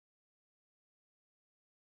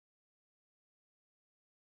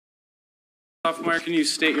Hoffmeyer, can you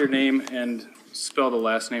state your name and spell the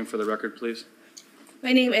last name for the record, please?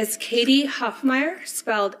 My name is Katie Hoffmeyer,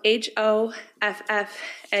 spelled Hoffmeyer.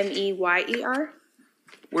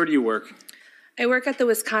 Where do you work? I work at the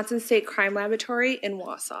Wisconsin State Crime Laboratory in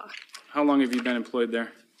Wausau. How long have you been employed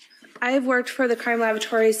there? I have worked for the crime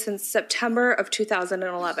laboratory since September of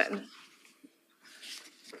 2011.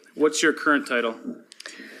 What's your current title?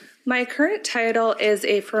 My current title is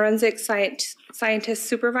a forensic scientist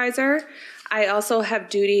supervisor. I also have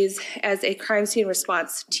duties as a crime scene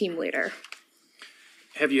response team leader.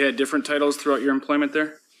 Have you had different titles throughout your employment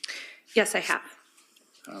there? Yes, I have.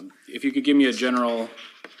 If you could give me a general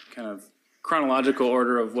kind of chronological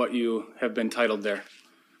order of what you have been titled there.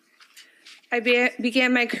 I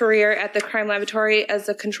began my career at the crime laboratory as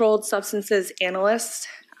a controlled substances analyst.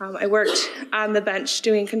 I worked on the bench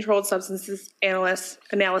doing controlled substances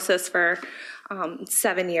analysis for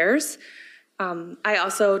 7 years. I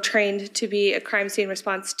also trained to be a crime scene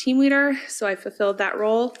response team leader, so I fulfilled that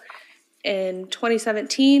role. In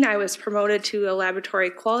 2017, I was promoted to a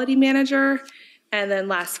laboratory quality manager, and then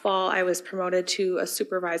last fall, I was promoted to a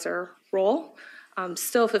supervisor role,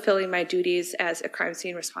 still fulfilling my duties as a crime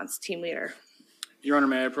scene response team leader. Your Honor,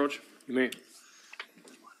 may I approach? You may.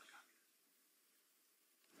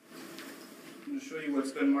 I'm going to show you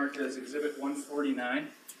what's been marked as Exhibit 149.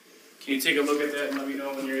 Can you take a look at that and let me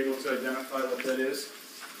know when you're able to identify what that is?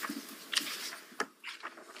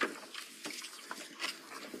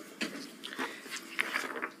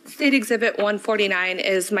 State Exhibit 149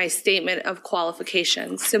 is my statement of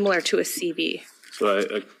qualifications, similar to a CV. So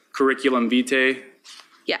a curriculum vitae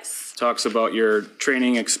Yes. talks about your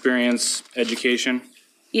training, experience, education.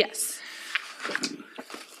 Yes.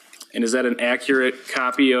 And is that an accurate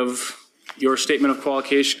copy of your statement of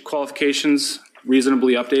qualifications,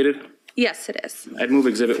 reasonably updated? Yes, it is. I'd move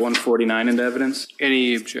Exhibit 149 into evidence.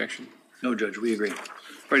 Any objection? No, Judge, we agree. All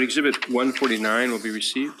right, Exhibit 149 will be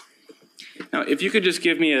received. Now, if you could just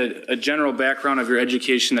give me a general background of your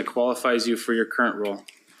education that qualifies you for your current role.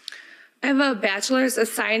 I have a bachelor's of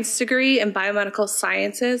science degree in biomedical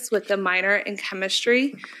sciences with a minor in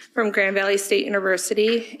chemistry from Grand Valley State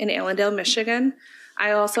University in Allendale, Michigan.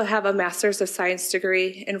 I also have a master's of science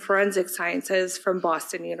degree in forensic sciences from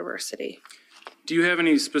Boston University. Do you have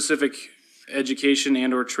any specific education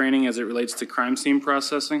and/or training as it relates to crime scene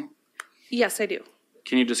processing? Yes, I do.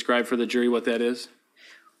 Can you describe for the jury what that is?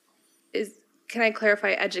 Can I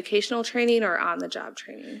clarify educational training or on-the-job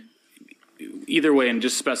training? Either way, and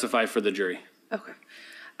just specify for the jury. Okay.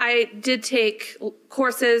 I did take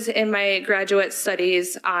courses in my graduate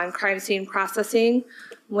studies on crime scene processing.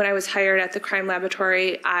 When I was hired at the crime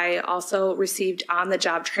laboratory, I also received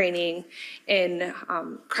on-the-job training in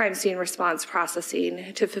crime scene response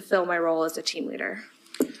processing to fulfill my role as a team leader.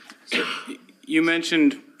 So you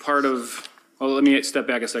mentioned well, let me step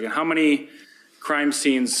back a second. How many crime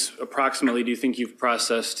scenes approximately do you think you've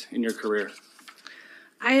processed in your career?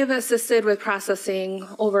 I have assisted with processing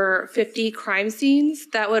over 50 crime scenes.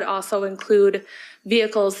 That would also include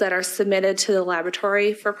vehicles that are submitted to the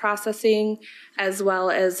laboratory for processing, as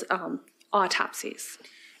well as autopsies.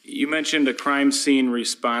 You mentioned a crime scene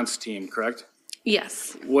response team, correct?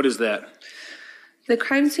 Yes. What is that? The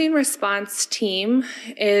crime scene response team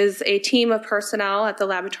is a team of personnel at the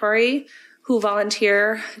laboratory who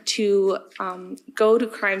volunteer to go to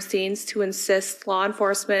crime scenes to assist law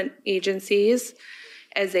enforcement agencies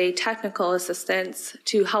as a technical assistance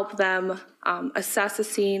to help them assess a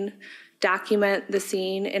scene, document the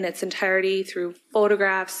scene in its entirety through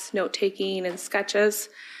photographs, note-taking, and sketches,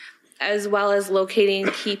 as well as locating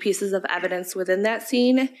key pieces of evidence within that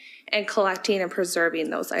scene and collecting and preserving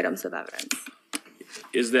those items of evidence.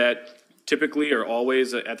 Is that typically or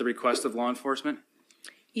always at the request of law enforcement?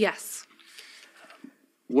 Yes.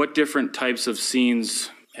 What different types of scenes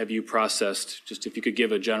have you processed? Just if you could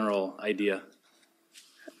give a general idea.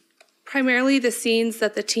 Primarily the scenes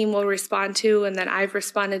that the team will respond to and that I've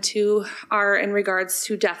responded to are in regards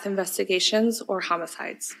to death investigations or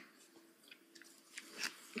homicides.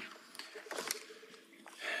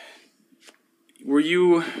 Were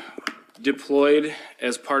you deployed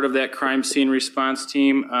as part of that crime scene response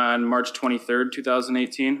team on March 23rd,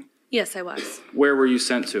 2018? Yes, I was. Where were you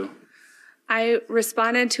sent to? I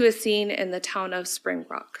responded to a scene in the town of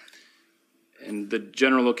Springbrook. And the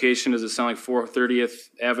general location, does it sound like 430th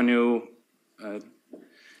Avenue, about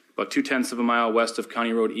 0.2 of a mile west of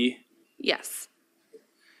County Road E? Yes.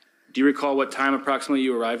 Do you recall what time approximately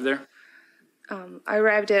you arrived there? I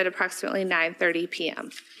arrived at approximately 9:30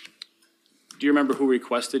 p.m. Do you remember who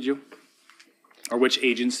requested you? Or which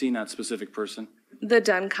agency, not specific person? The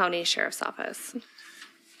Dunn County Sheriff's Office.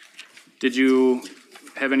 Did you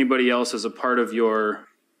have anybody else as a part of your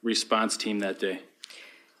response team that day?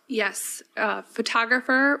 Yes, a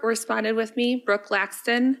photographer responded with me, Brooke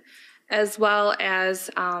Laxton, as well as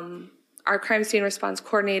our crime scene response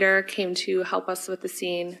coordinator came to help us with the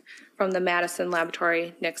scene from the Madison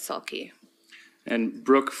Laboratory, Nick Sulky. And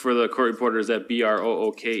Brooke, for the court reporter, is that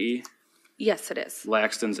Brooke? Yes, it is.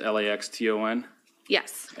 Laxton's Laxton?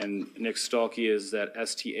 Yes, And Nick Stalkey, is that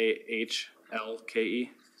Stahlke?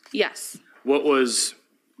 yes. What was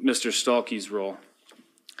Mr. Stalkey's role?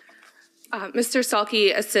 Mr.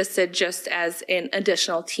 Sulky assisted just as an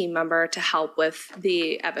additional team member to help with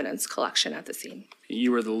the evidence collection at the scene.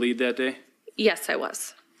 You were the lead that day? Yes, I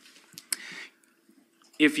was.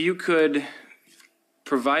 If you could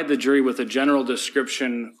provide the jury with a general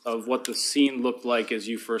description of what the scene looked like as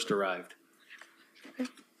you first arrived.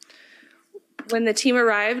 When the team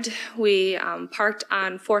arrived, we parked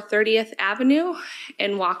on 430th Avenue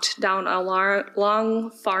and walked down a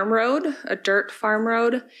long farm road, a dirt farm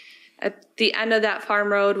road. At the end of that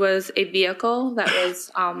farm road was a vehicle that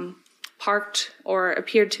was parked or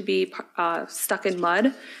appeared to be stuck in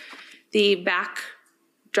mud. The back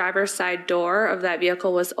driver's side door of that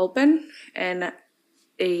vehicle was open and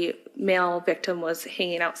a male victim was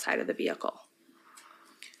hanging outside of the vehicle.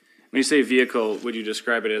 When you say vehicle, would you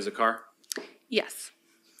describe it as a car? Yes.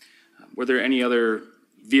 Were there any other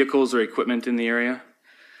vehicles or equipment in the area?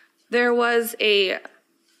 There was a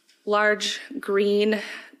large green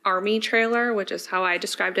Army trailer, which is how I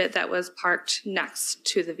described it, that was parked next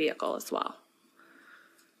to the vehicle as well.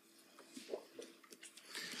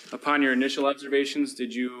 Upon your initial observations,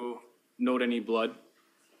 did you note any blood?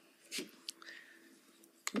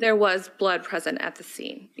 There was blood present at the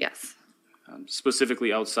scene, yes.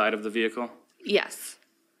 Specifically outside of the vehicle, Yes,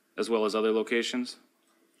 as well as other locations?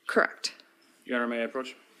 correct. Your Honor, may I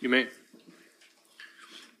approach? You may.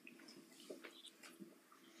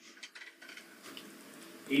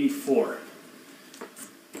 '84.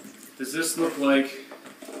 Does this look like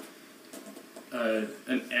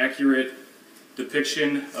an accurate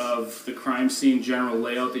depiction of the crime scene general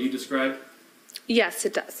layout that you described? Yes,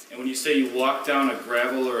 it does. And when you say you walk down a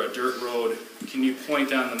gravel or a dirt road, can you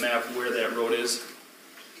point on the map where that road is?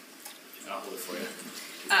 I'll hold it for you.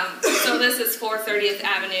 So this is 430th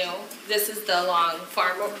Avenue. This is the long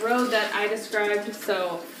farm road that I described.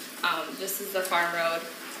 So this is the farm road.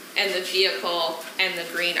 And the vehicle and the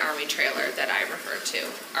green Army trailer that I referred to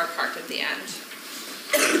are parked at the end.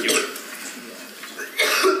 Thank you.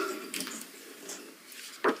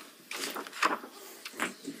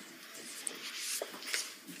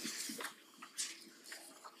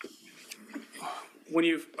 When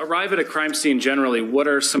you arrive at a crime scene generally, what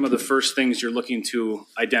are some of the first things you're looking to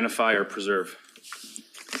identify or preserve?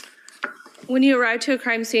 When you arrive to a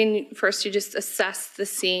crime scene, first you just assess the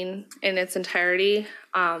scene in its entirety.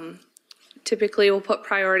 Typically, we'll put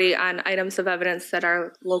priority on items of evidence that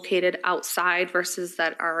are located outside versus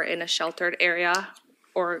that are in a sheltered area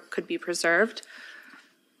or could be preserved.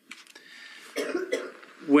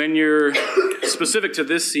 When you're specific to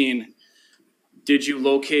this scene, did you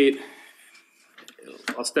locate,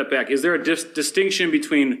 I'll step back, is there a distinction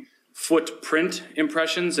between footprint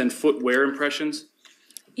impressions and footwear impressions?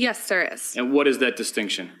 Yes, there is. And what is that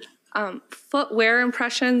distinction? Footwear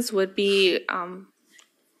impressions would be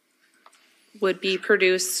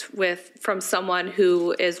produced from someone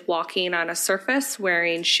who is walking on a surface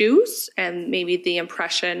wearing shoes, and maybe the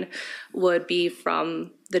impression would be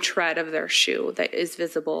from the tread of their shoe that is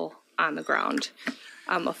visible on the ground.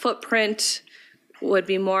 A footprint would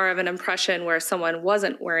be more of an impression where someone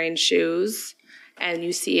wasn't wearing shoes and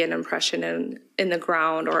you see an impression in the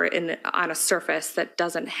ground or on a surface that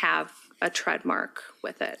doesn't have a tread mark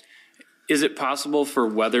with it. Is it possible for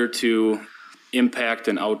weather to impact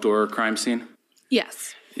an outdoor crime scene?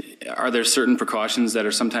 Yes. Are there certain precautions that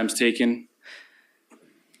are sometimes taken?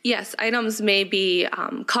 Yes, items may be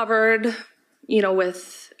covered,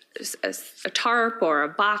 with a tarp or a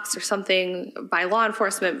box or something by law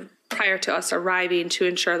enforcement prior to us arriving to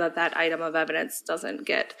ensure that that item of evidence doesn't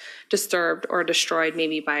get disturbed or destroyed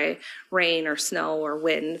maybe by rain or snow or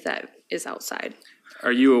wind that is outside.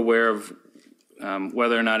 Are you aware of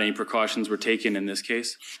whether or not any precautions were taken in this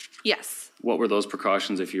case? Yes. What were those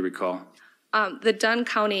precautions, if you recall? The Dunn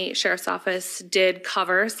County Sheriff's Office did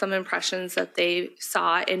cover some impressions that they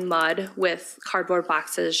saw in mud with cardboard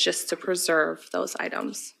boxes just to preserve those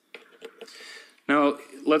items. Now,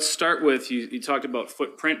 let's start with, you talked about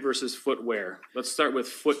footprint versus footwear. Let's start with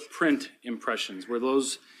footprint impressions.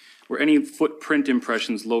 Were any footprint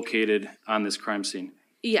impressions located on this crime scene?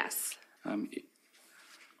 Yes.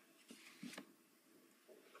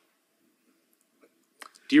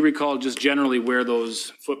 Do you recall just generally where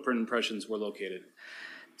those footprint impressions were located?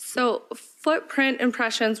 So footprint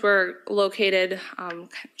impressions were located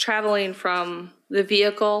traveling from the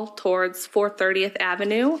vehicle towards 430th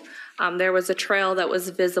Avenue. There was a trail that was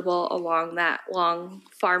visible along that long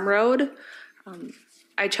farm road.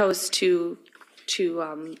 I chose to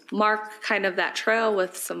mark kind of that trail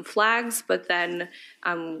with some flags, but then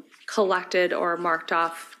collected or marked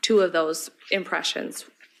off 2 of those impressions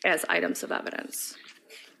as items of evidence.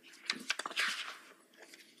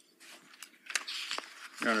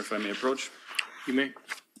 Your Honor, if I may approach. You may. I'm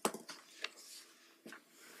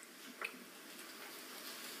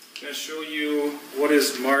going to show you what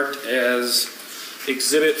is marked as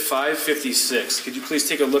Exhibit 556. Could you please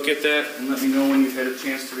take a look at that and let me know when you've had a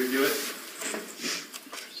chance to review it?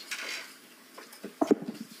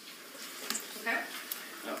 Okay.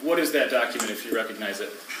 What is that document, if you recognize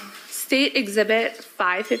it? State Exhibit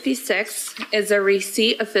 556 is a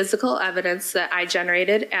receipt of physical evidence that I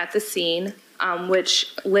generated at the scene,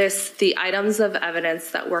 which lists the items of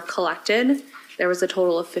evidence that were collected. There was a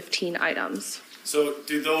total of 15 items. So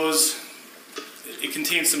do those, it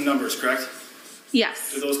contains some numbers, correct?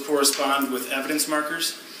 Yes. Do those correspond with evidence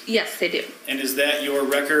markers? Yes, they do. And is that your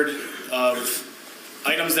record of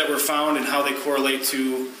items that were found and how they correlate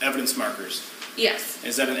to evidence markers? Yes.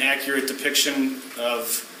 Is that an accurate depiction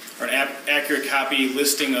of, or an accurate copy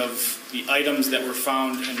listing of the items that were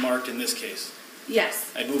found and marked in this case?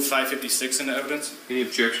 Yes. I'd move 556 into evidence. Any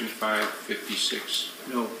objection to 556?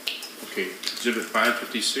 No. Okay, exhibit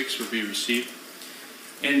 556 will be received.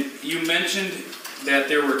 And you mentioned that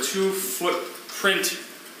there were 2 footprint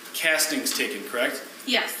castings taken, correct?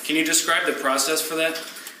 Yes. Can you describe the process for that?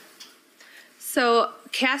 So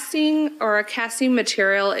casting or a casting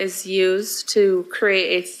material is used to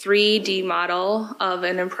create a 3D model of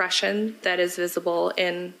an impression that is visible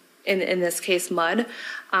in this case, mud.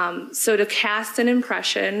 So to cast an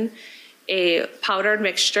impression, a powdered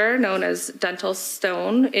mixture known as dental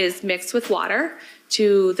stone is mixed with water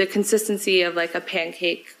to the consistency of like a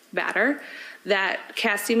pancake batter. That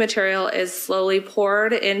casting material is slowly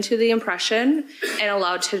poured into the impression and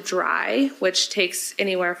allowed to dry, which takes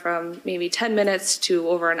anywhere from maybe 10 minutes to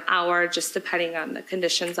over an hour, just depending on the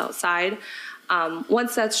conditions outside.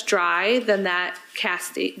 Once that's dry, then that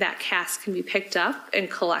cast can be picked up and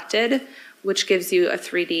collected, which gives you a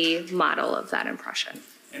 3D model of that impression.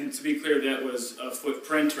 And to be clear, that was a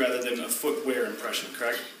footprint rather than a footwear impression,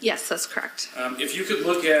 correct? Yes, that's correct. If you could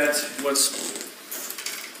look at what's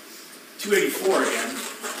 284 again,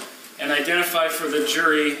 and identify for the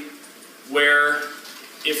jury where,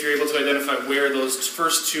 if you're able to identify where those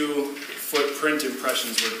first 2 footprint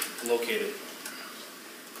impressions were located.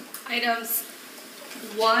 Items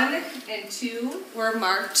 1 and 2 were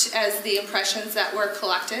marked as the impressions that were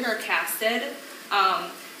collected or casted.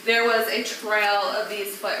 There was a trail of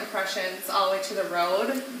these foot impressions all the way to the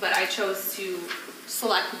road, but I chose to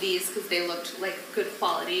select these because they looked like good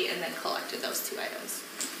quality and then collected those 2 items.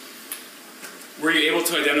 Were you able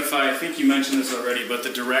to identify, I think you mentioned this already, but the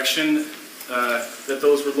direction that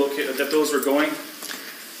those were located, that those were going?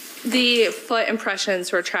 The foot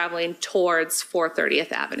impressions were traveling towards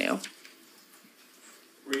 430th Avenue.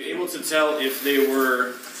 Were you able to tell if they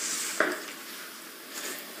were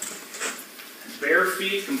bare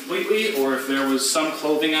feet completely, or if there was some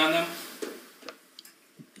clothing on them?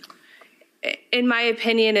 In my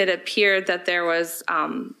opinion, it appeared that they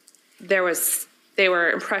were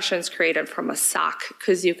impressions created from a sock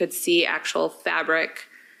because you could see actual fabric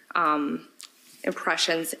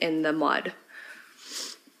impressions in the mud.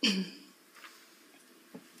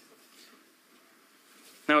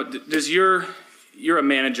 Now, you're a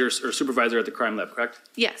manager or supervisor at the crime lab, correct?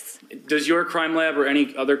 Yes. Does your crime lab or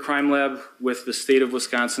any other crime lab with the state of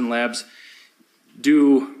Wisconsin labs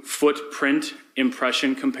do footprint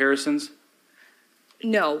impression comparisons?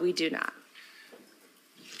 No, we do not.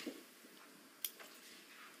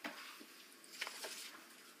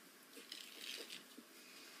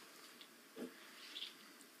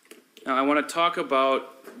 Now, I want to talk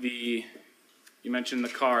about you mentioned the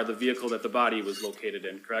car, the vehicle that the body was located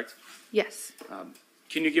in, correct? Yes.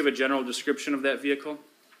 Can you give a general description of that vehicle?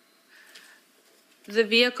 The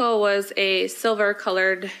vehicle was a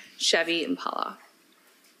silver-colored Chevy Impala.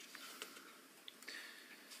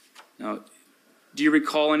 Now, do you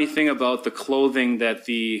recall anything about the clothing that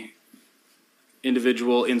the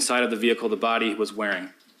individual inside of the vehicle, the body, was wearing?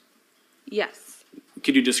 Yes.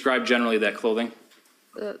 Could you describe generally that clothing?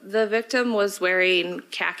 The victim was wearing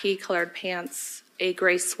khaki-colored pants, a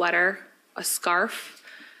gray sweater, a scarf,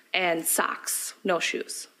 and socks, no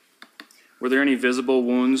shoes. Were there any visible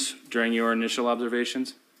wounds during your initial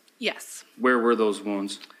observations? Yes. Where were those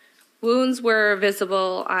wounds? Wounds were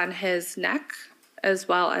visible on his neck as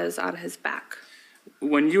well as on his back.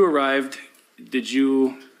 When you arrived, did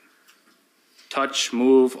you touch,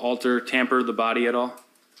 move, alter, tamper the body at all?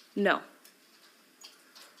 No.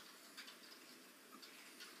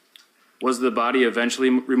 Was the body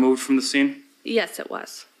eventually removed from the scene? Yes, it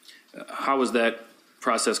was. How was that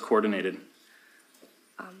process coordinated?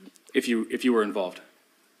 If you were involved?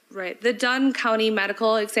 Right. The Dunn County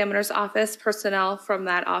Medical Examiner's Office personnel from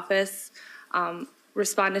that office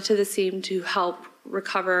responded to the scene to help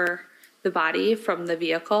recover the body from the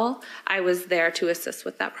vehicle. I was there to assist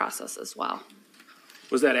with that process as well.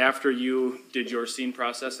 Was that after you did your scene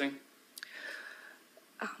processing?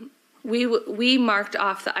 We marked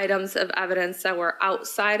off the items of evidence that were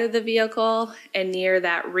outside of the vehicle and near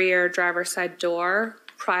that rear driver's side door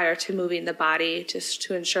prior to moving the body, just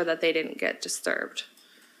to ensure that they didn't get disturbed.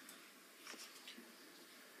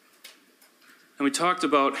 And we talked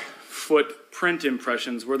about footprint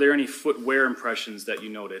impressions. Were there any footwear impressions that you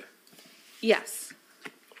noted? Yes.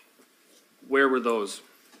 Where were those?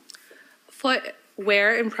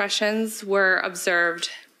 Footwear impressions were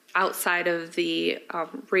observed outside of the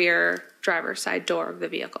rear driver's side door of the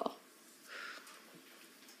vehicle.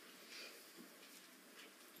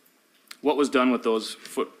 What was done with those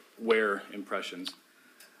footwear impressions?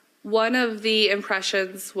 One of the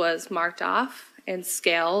impressions was marked off and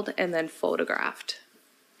scaled and then photographed.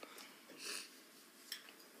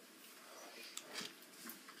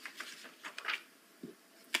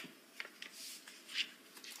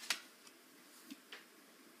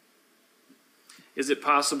 Is it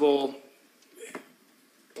possible,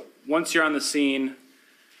 once you're on the scene,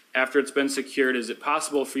 after it's been secured, is it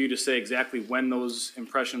possible for you to say exactly when those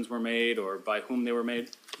impressions were made or by whom they were made?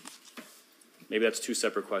 Maybe that's two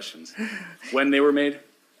separate questions. When they were made?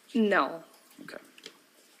 No. Okay.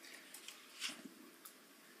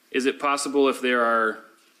 Is it possible, if there are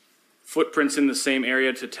footprints in the same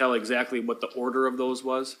area, to tell exactly what the order of those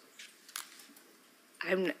was?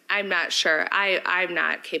 I'm not sure. I'm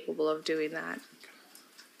not capable of doing that.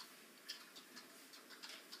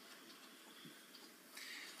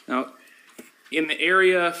 Now, in the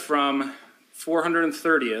area from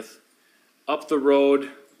 430th up the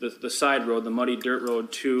road, the side road, the muddy dirt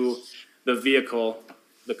road, to the vehicle,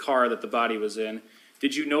 the car that the body was in,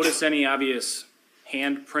 did you notice any obvious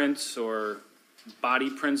handprints or body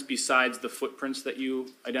prints besides the footprints that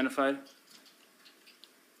you identified?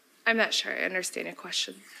 I'm not sure I understand your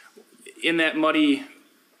question. In that muddy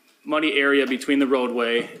area between the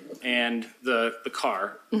roadway and the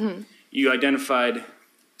car, you identified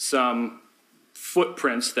some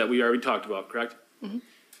footprints that we already talked about, correct?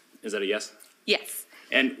 Is that a yes? Yes.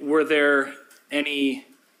 And were there any,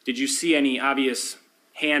 did you see any obvious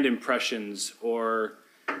hand impressions or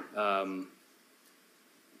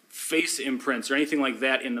face imprints or anything like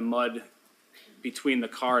that in the mud between the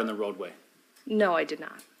car and the roadway? No, I did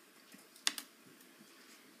not.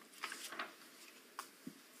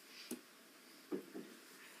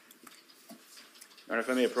 All right, if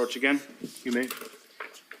I may approach again. You may.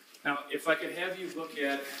 Now, if I could have you look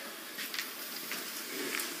at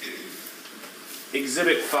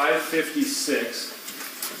Exhibit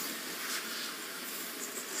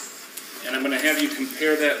 556, and I'm going to have you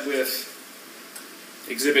compare that with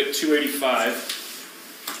Exhibit 285.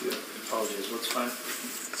 Apologies, what's fine?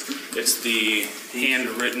 It's the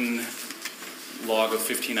handwritten log of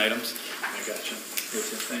 15 items. I gotcha.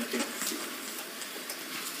 Thank you.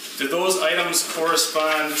 Do those items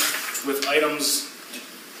correspond with items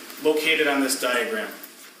located on this diagram?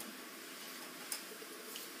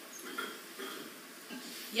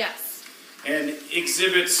 Yes. And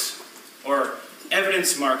exhibits or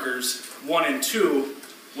evidence markers 1 and 2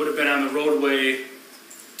 would have been on the roadway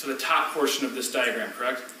to the top portion of this diagram,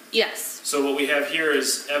 correct? Yes. So what we have here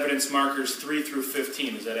is evidence markers 3 through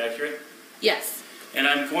 15. Is that accurate? Yes. And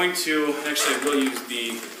I'm going to, actually I will use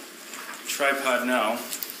the tripod now.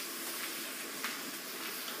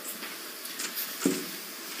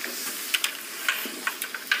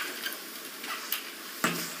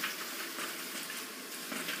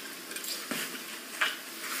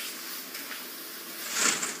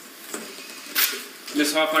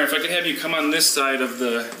 Ms. Hoffmeyer, if I could have you come on this side of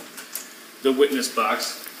the witness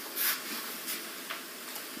box.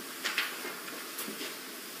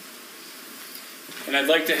 And I'd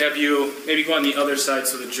like to have you maybe go on the other side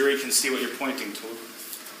so the jury can see what you're pointing to.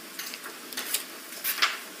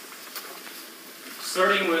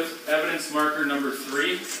 Starting with evidence marker number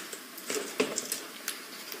 3.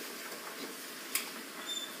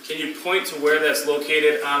 Can you point to where that's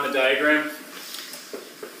located on the diagram?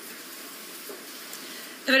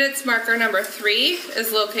 Evidence marker number 3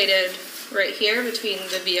 is located right here between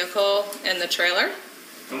the vehicle and the trailer.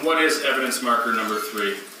 And what is evidence marker number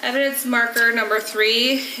 3? Evidence marker number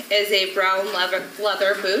 3 is a brown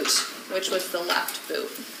leather boot, which was the left boot.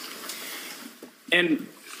 And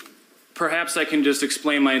perhaps I can just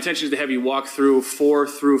explain, my intention is to have you walk through 4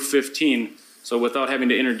 through 15. So without having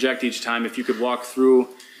to interject each time, if you could walk through,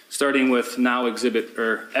 starting with now exhibit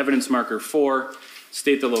or evidence marker 4,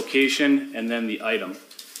 state the location and then the item.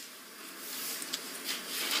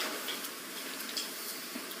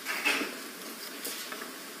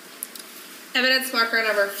 Evidence marker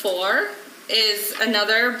number 4 is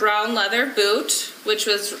another brown leather boot, which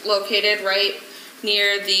was located right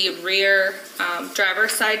near the rear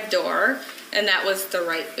driver's side door, and that was the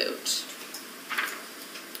right boot.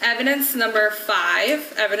 Evidence number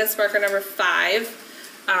 5, evidence marker number 5,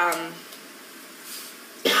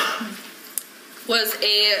 was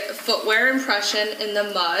a footwear impression in the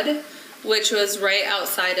mud, which was right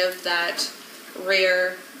outside of that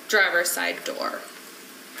rear driver's side door.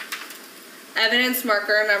 Evidence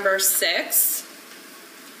marker number 6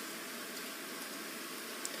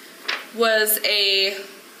 was a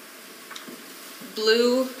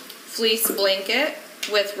blue fleece blanket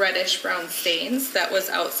with reddish brown stains that was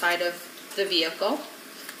outside of the vehicle.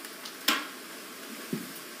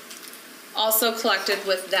 Also collected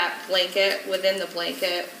with that blanket, within the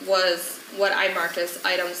blanket, was what I marked as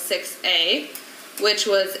item 6A, which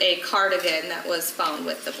was a cardigan that was found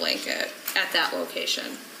with the blanket at that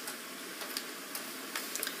location.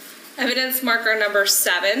 Evidence marker number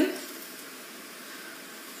 7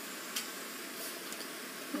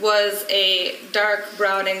 was a dark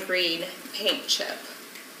brown and green paint chip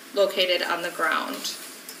located on the ground.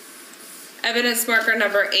 Evidence marker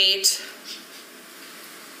number 8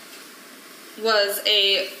 was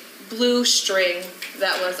a blue string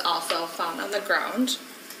that was also found on the ground.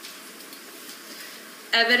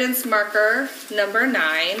 Evidence marker number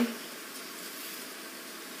 9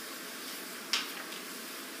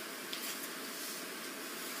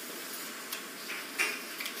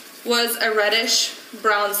 was a reddish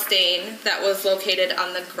brown stain that was located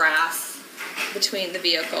on the grass between the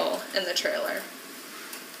vehicle and the trailer.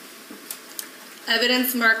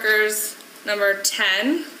 Evidence markers number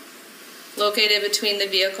 10, located between the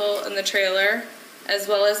vehicle and the trailer, as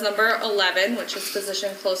well as number 11, which is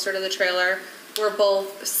positioned closer to the trailer, were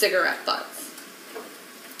both cigarette butts.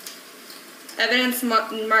 Evidence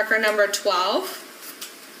marker number 12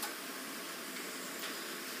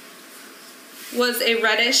 was a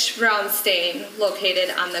reddish brown stain located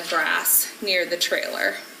on the grass near the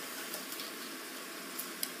trailer.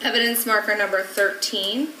 Evidence marker number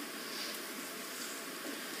 13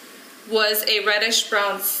 was a reddish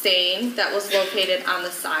brown stain that was located on the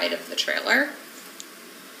side of the trailer,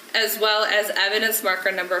 as well as evidence marker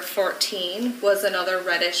number 14 was another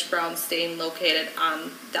reddish brown stain located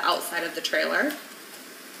on the outside of the trailer.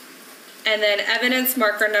 And then evidence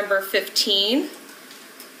marker number 15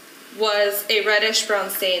 was a reddish brown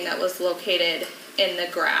stain that was located in the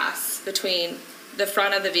grass between the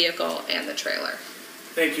front of the vehicle and the trailer.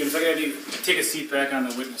 Thank you. If I could have you take a seat back on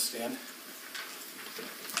the witness stand.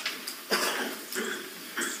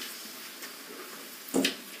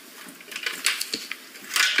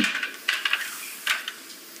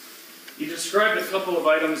 You described a couple of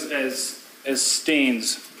items as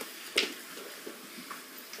stains.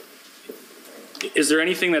 Is there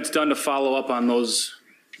anything that's done to follow up on those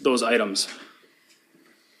items?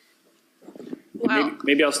 Wow.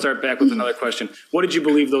 Maybe I'll start back with another question. What did you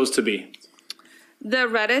believe those to be? The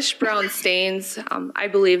reddish brown stains, I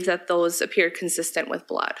believe that those appeared consistent with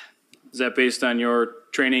blood. Is that based on your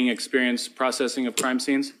training, experience, processing of crime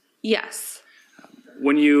scenes? Yes.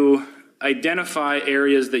 When you identify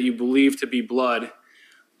areas that you believe to be blood,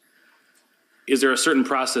 is there a certain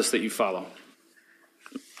process that you follow?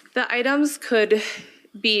 The items could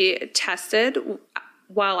be tested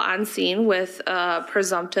while on scene with a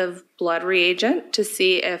presumptive blood reagent to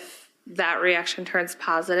see if that reaction turns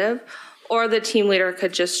positive, or the team leader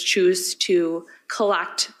could just choose to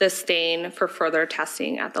collect the stain for further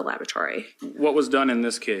testing at the laboratory. What was done in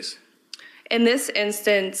this case? In this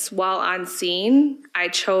instance, while on scene, I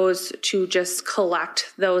chose to just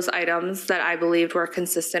collect those items that I believed were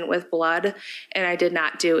consistent with blood, and I did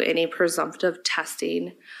not do any presumptive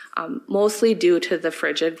testing, mostly due to the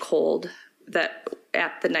frigid cold that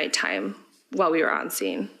at the nighttime while we were on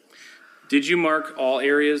scene. Did you mark all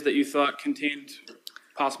areas that you thought contained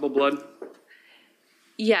possible blood?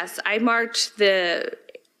 Yes, I marked the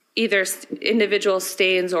either individual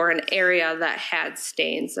stains or an area that had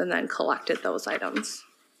stains and then collected those items.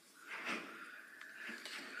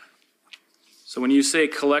 So when you say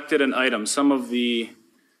collected an item, some of the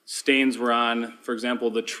stains were on, for example,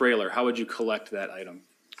 the trailer. How would you collect that item?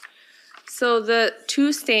 So the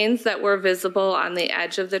two stains that were visible on the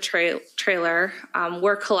edge of the trailer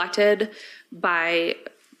were collected by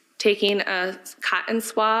taking a cotton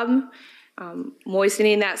swab,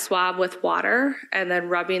 moistening that swab with water, and then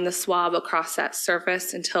rubbing the swab across that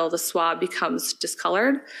surface until the swab becomes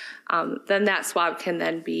discolored. Then that swab can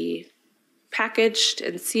then be packaged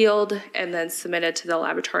and sealed and then submitted to the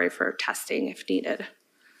laboratory for testing if needed.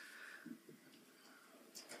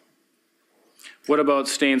 What about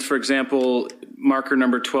stains? For example, marker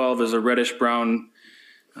number 12 is a reddish brown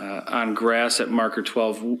on grass at marker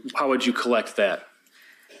 12. How would you collect that?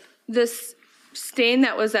 This stain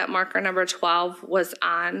that was at marker number 12 was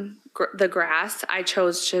on the grass. I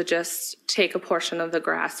chose to just take a portion of the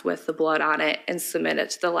grass with the blood on it and submit it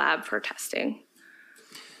to the lab for testing.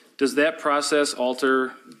 Does that process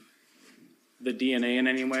alter the DNA in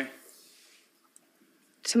any way?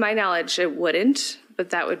 To my knowledge, it wouldn't,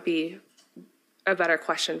 but that would be a better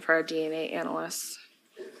question for a DNA analyst.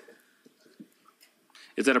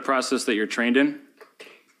 Is that a process that you're trained in?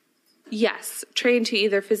 Yes, trained to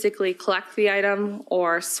either physically collect the item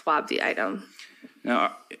or swab the item.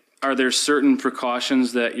 Now, are there certain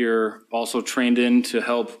precautions that you're also trained in to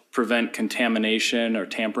help prevent contamination or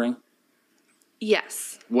tampering?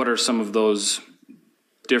 Yes. What are some of those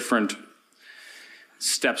different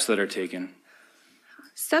steps that are taken?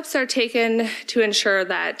 Steps are taken to ensure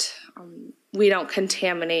that we don't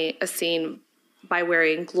contaminate a scene by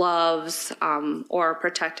wearing gloves or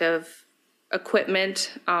protective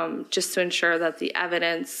equipment, just to ensure that the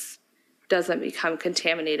evidence doesn't become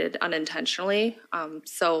contaminated unintentionally.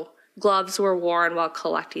 So gloves were worn while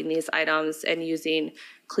collecting these items and using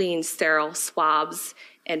clean, sterile swabs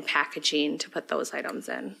and packaging to put those items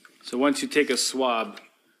in. So once you take a swab,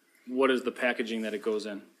 what is the packaging that it goes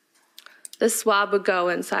in? The swab would go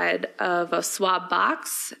inside of a swab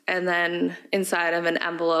box and then inside of an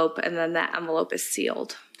envelope, and then that envelope is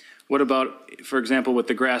sealed. What about, for example, with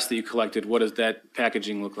the grass that you collected, what does that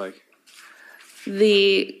packaging look like?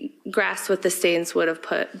 The grass with the stains would have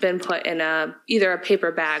been put in either a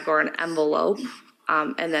paper bag or an envelope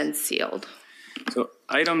and then sealed. So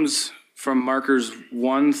items from markers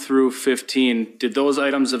 1 through 15, did those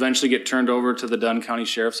items eventually get turned over to the Dunn County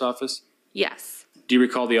Sheriff's Office? Yes. Do you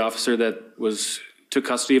recall the officer that took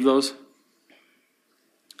custody of those?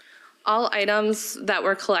 All items that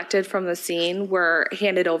were collected from the scene were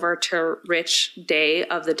handed over to Rich Day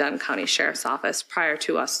of the Dunn County Sheriff's Office prior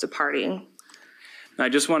to us departing. I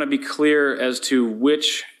just want to be clear as to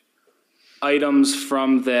which items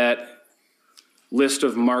from that list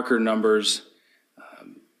of marker numbers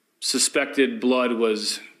suspected blood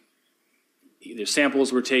was, either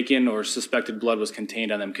samples were taken or suspected blood was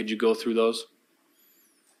contained on them. Could you go through those?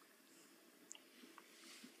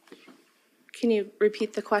 Can you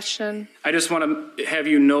repeat the question? I just want to have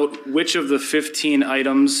you note which of the 15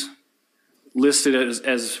 items listed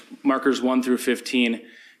as markers 1 through 15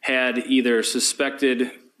 had either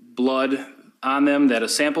suspected blood on them that a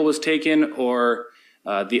sample was taken or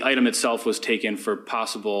the item itself was taken for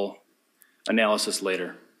possible analysis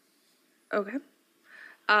later. Okay.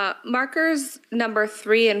 Markers number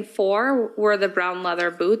 3 and 4 were the brown leather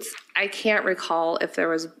boots. I can't recall if there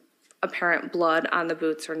was apparent blood on the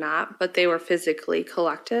boots or not, but they were physically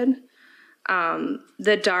collected.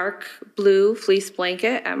 The dark blue fleece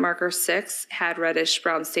blanket at marker 6 had reddish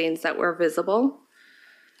brown stains that were visible.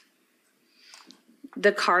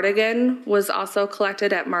 The cardigan was also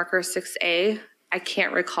collected at marker 6A. I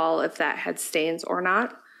can't recall if that had stains or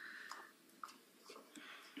not.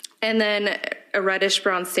 And then a reddish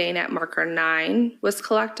brown stain at marker 9 was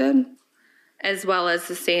collected, as well as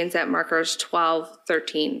the stains at markers 12,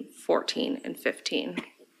 13, 14, and 15.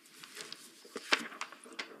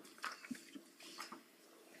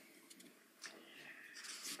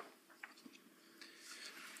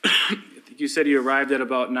 I think you said you arrived at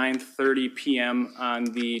about 9:30 p.m. on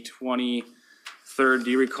the 23rd.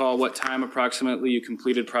 Do you recall what time approximately you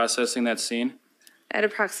completed processing that scene? At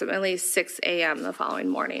approximately 6 a.m. the following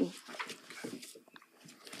morning.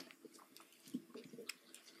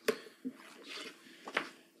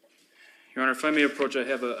 Your Honor, if I may approach, I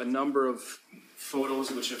have a number of photos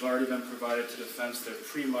which have already been provided to defense. They're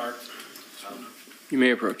pre-marked. You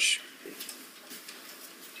may approach.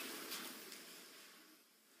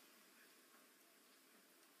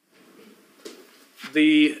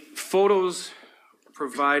 The photos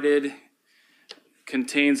provided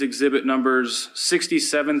contains exhibit numbers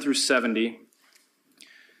 67 through 70,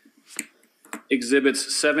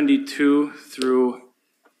 exhibits 72 through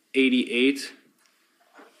 88,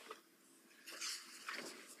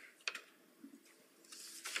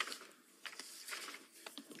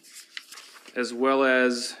 as well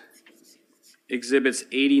as exhibits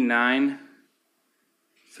 89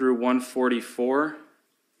 through 144,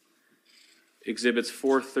 exhibits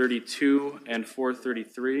 432 and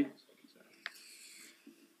 433,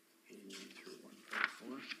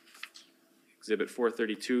 exhibit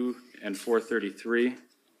 432 and 433.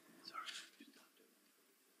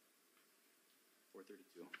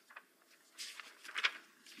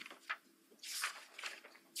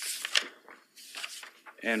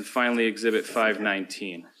 And finally, exhibit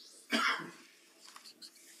 519.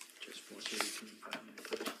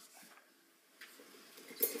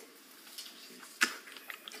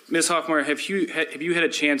 Ms. Hoffmeyer, have you had a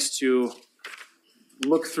chance to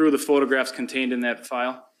look through the photographs contained in that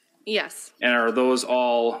file? Yes. And are those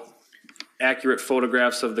all accurate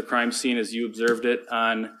photographs of the crime scene as you observed it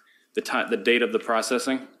on the date of the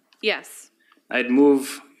processing? Yes. I'd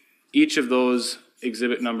move each of those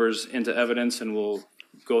exhibit numbers into evidence, and we'll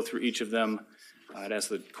go through each of them. I'd ask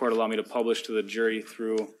the court allow me to publish to the jury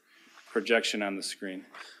through projection on the screen.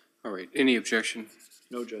 All right, any objection?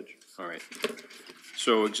 No, Judge. All right.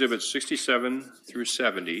 So exhibits 67 through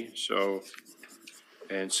 70,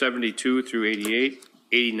 and 72 through 88,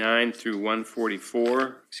 89 through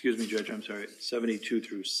 144. Excuse me, Judge, I'm sorry. 72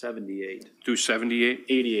 through 78. Through 78?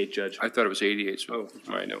 88, Judge. I thought it was 88, so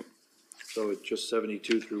Oh. I know. So it's just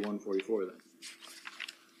 72 through 144 then?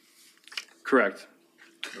 Correct.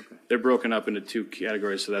 Okay. They're broken up into two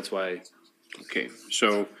categories, so that's why. Okay,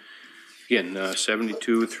 so again,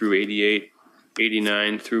 72 through 88,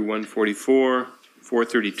 89 through 144,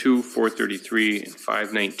 432, 433, and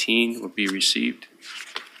 519 will be received.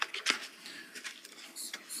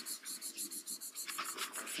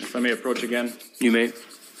 If I may approach again. You may.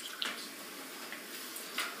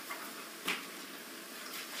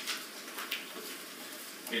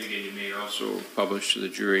 And again, you may also publish to the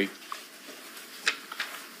jury.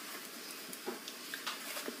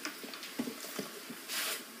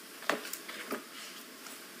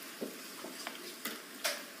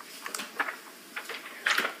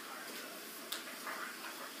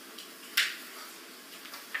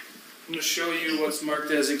 I'm going to show you what's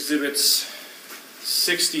marked as exhibits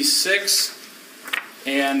 66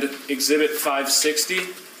 and exhibit 560.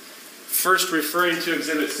 First, referring to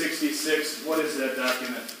exhibit 66, what is that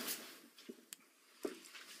document?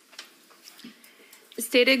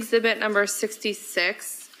 State exhibit number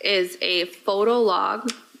 66 is a photo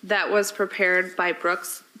log that was prepared by Brooke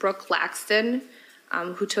Laxton,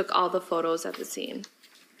 who took all the photos at the scene.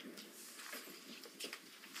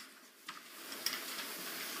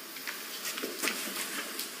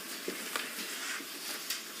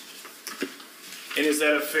 And is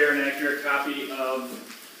that a fair and accurate copy of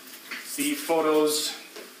the photos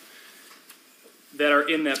that are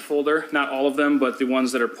in that folder? Not all of them, but the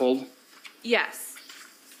ones that are pulled? Yes.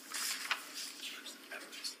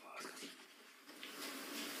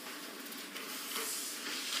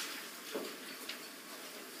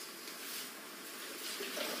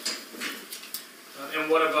 And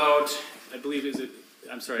what about, I believe,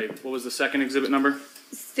 I'm sorry, what was the second exhibit number?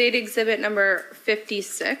 State exhibit number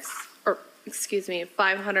 56, or excuse me,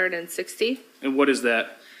 560. And what is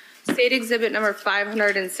that? State exhibit number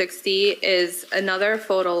 560 is another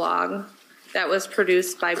photo log that was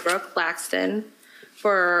produced by Brooke Laxton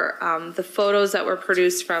for the photos that were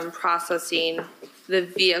produced from processing the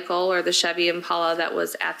vehicle or the Chevy Impala that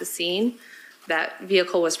was at the scene. That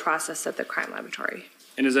vehicle was processed at the crime laboratory.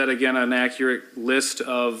 And is that again an accurate list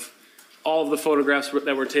of all of the photographs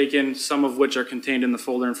that were taken, some of which are contained in the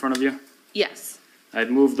folder in front of you? Yes.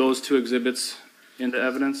 I'd move those two exhibits into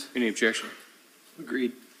evidence. Any objection?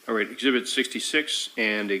 Agreed. All right, exhibit 66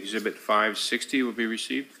 and exhibit 560 will be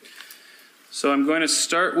received. So I'm going to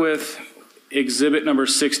start with exhibit number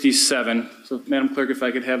 67. So Madam Clerk, if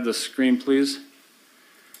I could have the screen, please.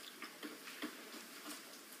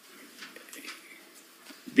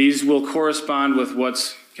 These will correspond with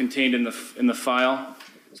what's contained in the file.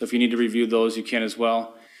 So if you need to review those, you can as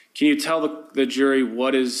well. Can you tell the jury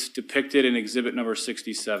what is depicted in exhibit number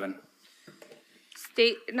 67?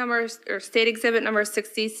 State exhibit number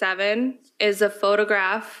 67 is a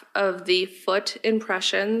photograph of the foot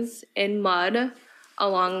impressions in mud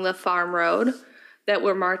along the farm road that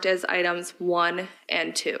were marked as items 1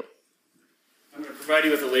 and 2. I'm going to provide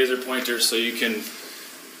you with a laser pointer so you can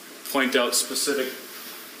point out specific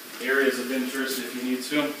areas of interest if you need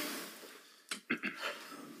to.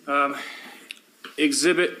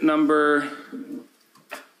 Exhibit number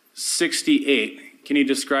 68. Can you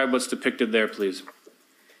describe what's depicted there, please?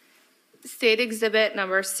 State exhibit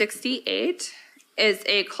number 68 is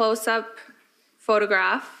a close-up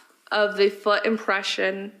photograph of the foot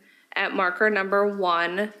impression at marker number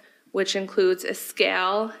 1, which includes a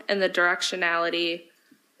scale and the directionality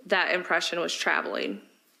that impression was traveling.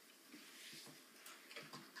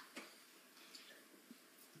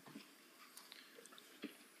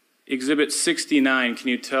 Exhibit 69, can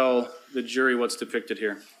you tell the jury what's depicted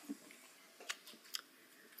here?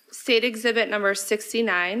 State exhibit number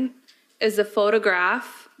 69 is a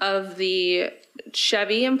photograph of the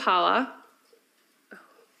Chevy Impala,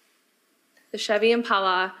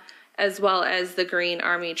 as well as the green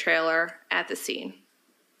Army trailer at the scene.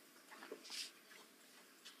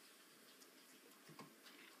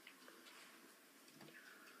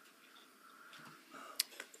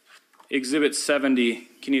 Exhibit 70,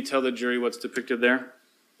 can you tell the jury what's depicted there?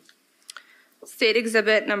 State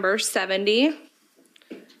exhibit number 70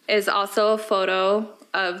 is also a photo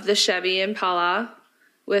of the Chevy Impala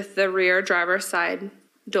with the rear driver's side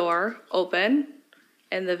door open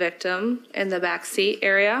and the victim in the back seat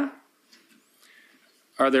area.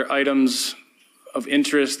 Are there items of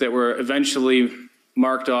interest that were eventually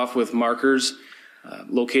marked off with markers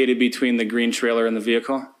located between the green trailer and the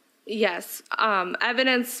vehicle? Yes,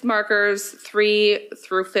 evidence markers 3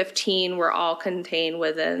 through 15 were all contained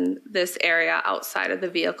within this area outside of the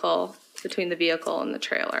vehicle, between the vehicle and the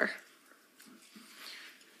trailer.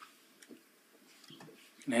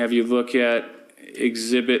 And have you look at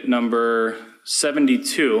exhibit number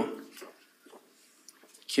 72.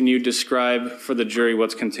 Can you describe for the jury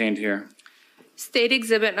what's contained here? State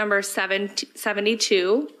exhibit number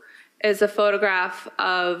 72 is a photograph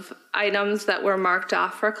of items that were marked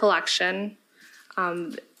off for collection.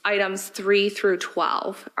 Items 3 through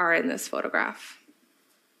 12 are in this photograph.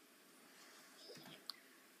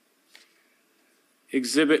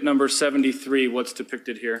 Exhibit number 73, what's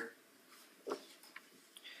depicted here?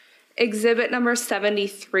 Exhibit number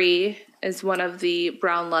 73 is one of the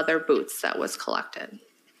brown leather boots that was collected.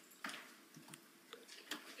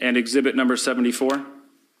 And exhibit number 74?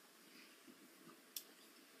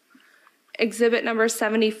 Exhibit number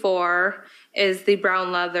 74 is the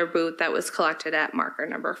brown leather boot that was collected at marker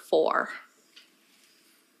number 4.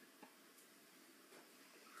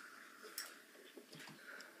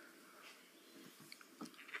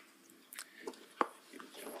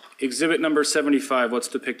 Exhibit number 75, what's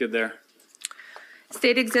depicted there?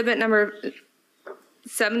 State exhibit number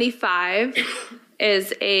 75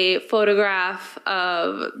 is a photograph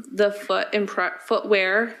of the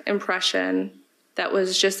footwear impression that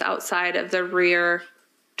was just outside of the rear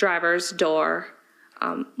driver's door.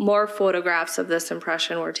 More photographs of this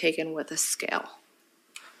impression were taken with a scale.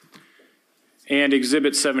 And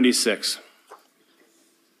exhibit 76.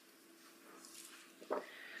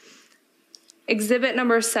 Exhibit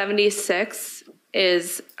number 76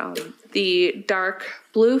 is the dark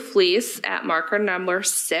blue fleece at marker number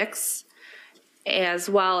 6, as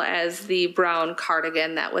well as the brown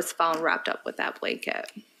cardigan that was found wrapped up with that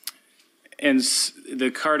blanket. And the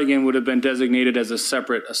cardigan would have been designated as a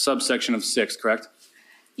subsection of 6, correct?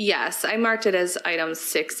 Yes, I marked it as item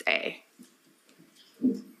 6A.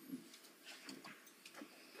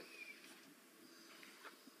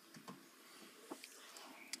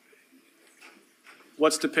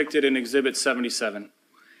 What's depicted in exhibit 77?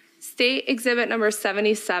 State exhibit number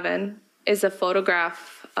 77 is a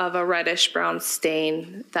photograph of a reddish brown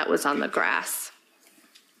stain that was on the grass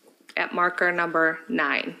at marker number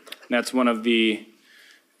 9. That's one of the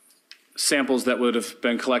samples that would have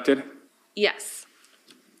been collected? Yes.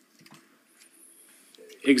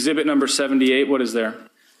 Exhibit number 78, what is there?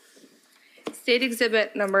 State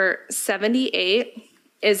exhibit number 78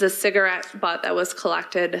 is a cigarette butt that was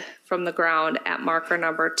collected from the ground at marker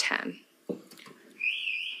number 10.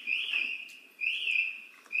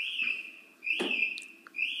 Why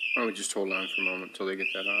don't we just hold on for a moment until they get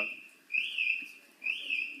that on?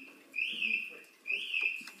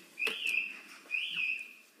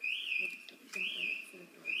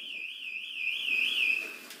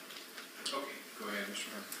 Okay, go ahead,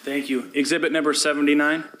 Mr. Harper. Thank you. Exhibit number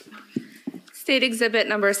 79? State exhibit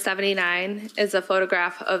number 79 is a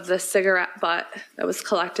photograph of the cigarette butt that was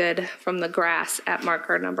collected from the grass at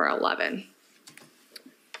marker number 11.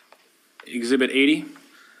 Exhibit 80?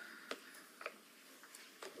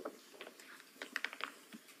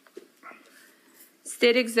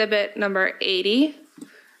 State exhibit number 80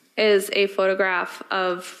 is a photograph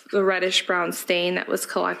of the reddish brown stain that was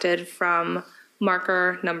collected from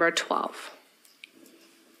marker number 12.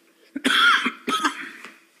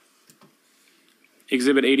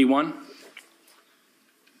 Exhibit 81?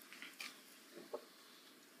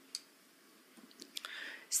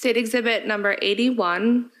 State exhibit number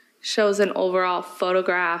 81 shows an overall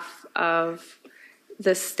photograph of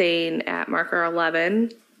the stain at marker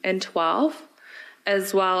 11 and 12,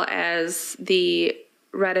 as well as the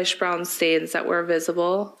reddish-brown stains that were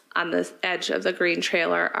visible on the edge of the green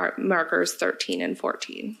trailer are markers 13 and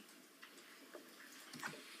 14.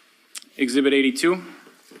 Exhibit 82.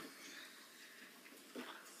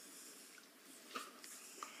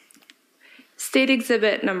 State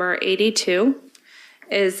exhibit number 82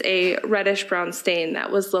 is a reddish-brown stain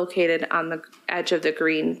that was located on the edge of the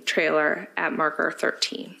green trailer at marker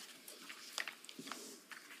 13.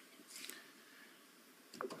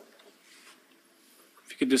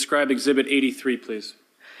 If you could describe exhibit 83, please.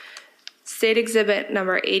 State exhibit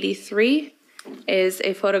number 83 is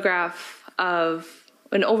a photograph of,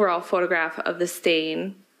 an overall photograph of the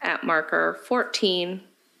stain at marker 14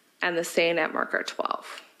 and the stain at marker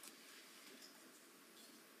 12.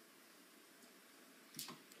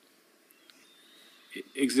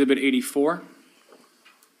 Exhibit 84.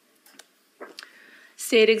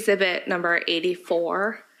 State exhibit number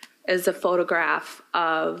 84 is a photograph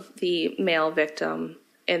of the male victim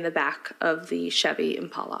in the back of the Chevy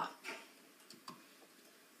Impala.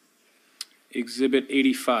 Exhibit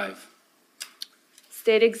 85.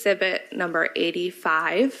 State exhibit number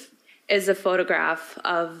 85 is a photograph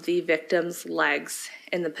of the victim's legs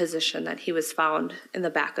in the position that he was found in the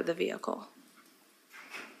back of the vehicle.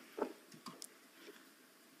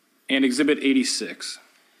 And exhibit 86.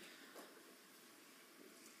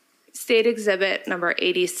 State exhibit number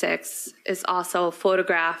 86 is also a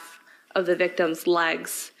photograph of the victim's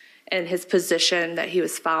legs and his position that he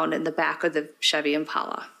was found in the back of the Chevy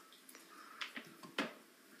Impala.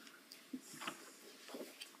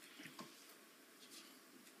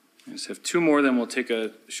 I just have two more, then we'll take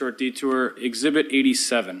a short detour. Exhibit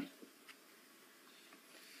 87.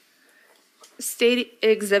 State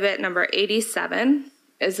exhibit number 87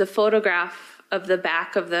 is a photograph of the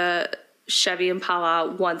back of the Chevy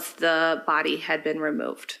Impala once the body had been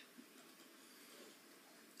removed.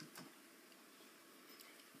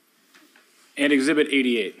 And exhibit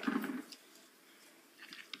 88.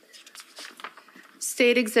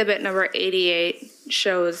 State exhibit number 88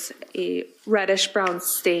 shows a reddish-brown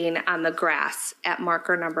stain on the grass at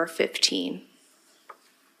marker number 15.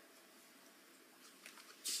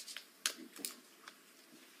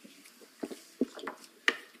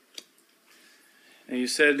 And you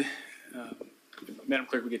said, Madam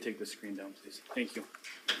Clerk, we could take the screen down, please. Thank you.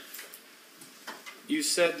 You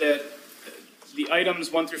said that the items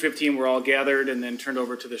 1 through 15 were all gathered and then turned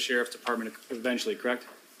over to the Sheriff's Department eventually, correct?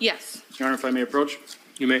 Yes. Your Honor, if I may approach?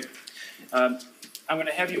 You may. I'm going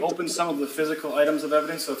to have you open some of the physical items of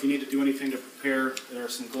evidence, so if you need to do anything to prepare, there are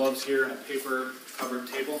some gloves here and a paper-covered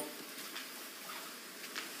table.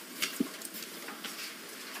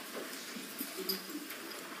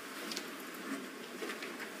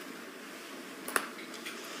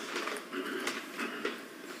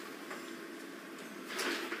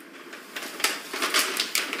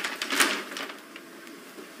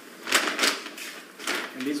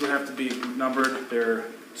 And these will have to be numbered. They're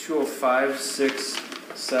 205, 6,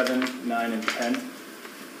 7, 9, and 10.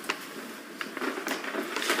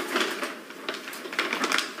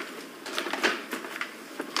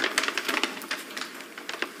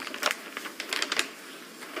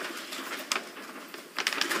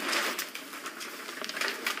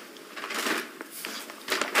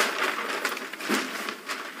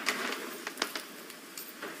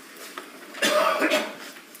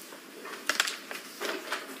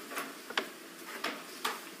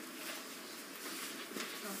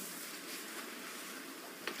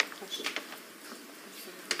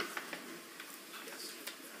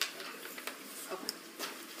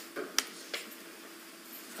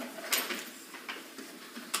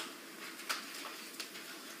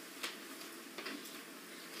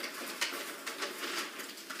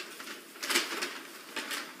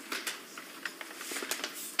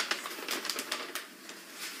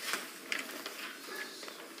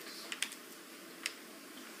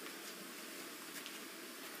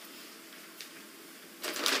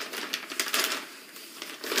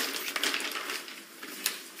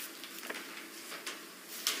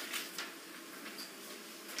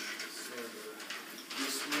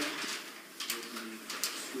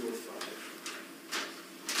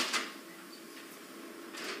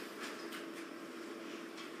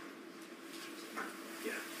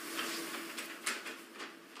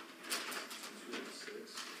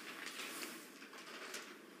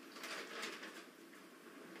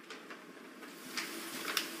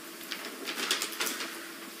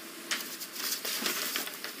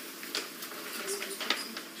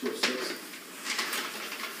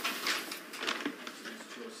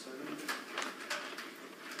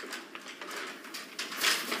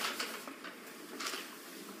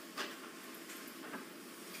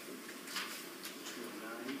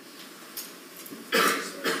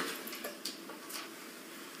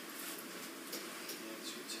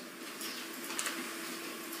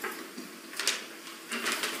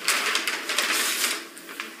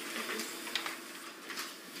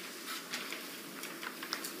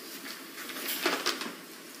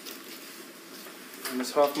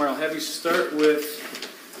 Ms. Hoffmeyer, I'll have you start with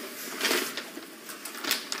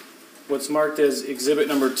what's marked as exhibit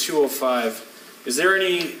number 205. Is there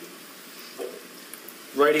any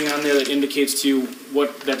writing on there that indicates to you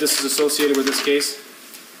that this is associated with this case?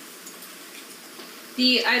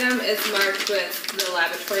 The item is marked with the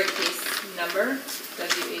laboratory case number,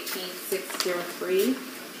 W18603,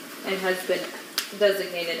 and has been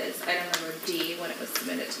designated as item number D when it was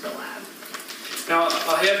submitted to the lab. Now,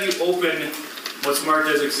 I'll have you open what's marked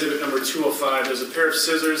as exhibit number 205. There's a pair of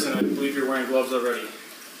scissors, and I believe you're wearing gloves already.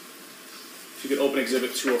 If you could open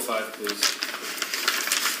exhibit 205, please.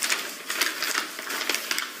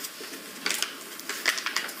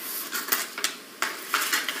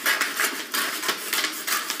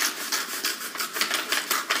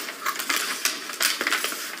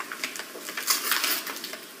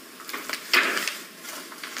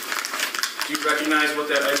 Do you recognize what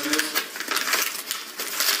that item is?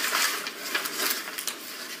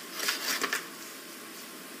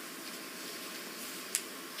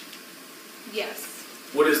 Yes.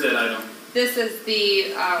 What is that item? This is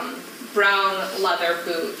the brown leather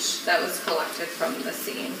boot that was collected from the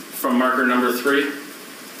scene. From marker number 3?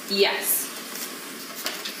 Yes.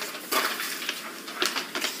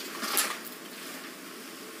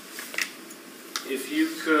 If you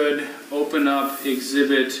could open up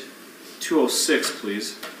exhibit 206,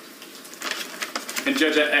 please. And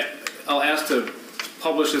Judge, I'll ask to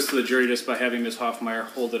publish this to the jury just by having Ms. Hoffmeyer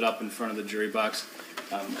hold it up in front of the jury box.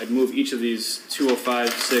 I'd move each of these 205,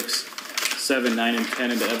 6, 7, 9, and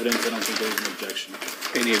 10 into evidence. I don't think there's an objection.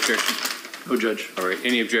 Any objection? No, Judge. All right,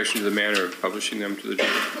 any objection to the manner of publishing them to the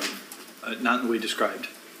jury? Not in the way described.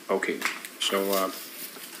 Okay, so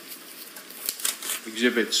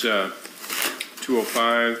exhibits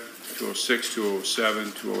 205, 206,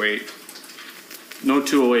 207, 208. No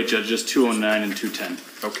 208, Judge, just 209 and 210.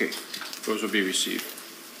 Okay, those will be received.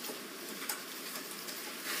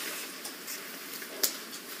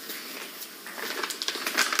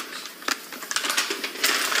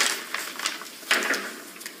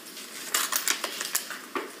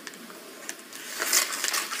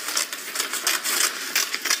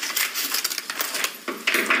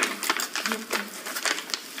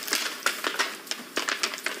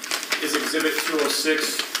 Is exhibit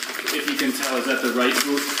 206, if you can tell, is that the right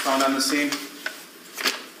boot found on the scene?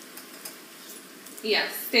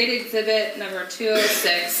 Yes. State exhibit number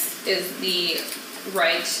 206 is the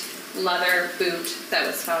right leather boot that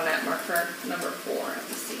was found at marker number 4 at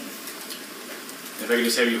the scene. If I could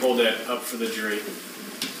just have you hold that up for the jury.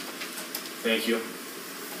 Thank you.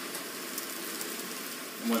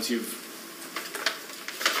 And once you've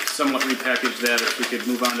somewhat repackaged that, if we could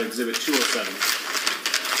move on to exhibit 207.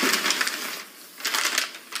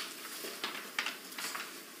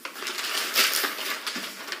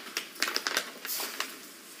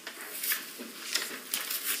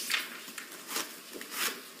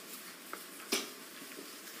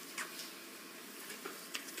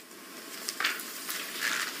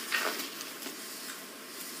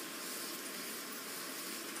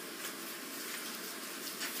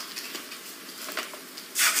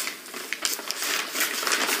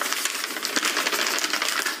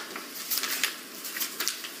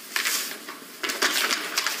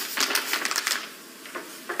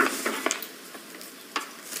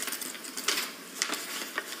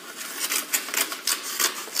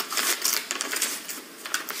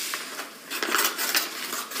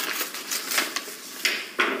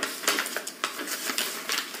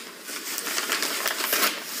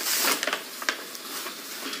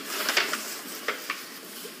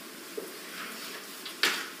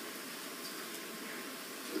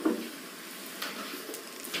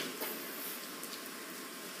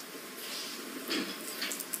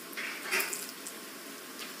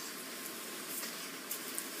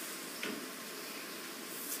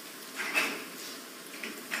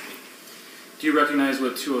 Do you recognize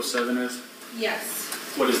what 207 is? Yes.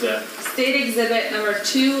 What is that? State exhibit number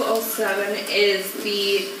 207 is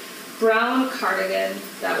the brown cardigan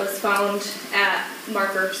that was found at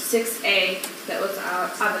marker 6A that was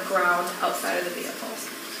out on the ground outside of the vehicles.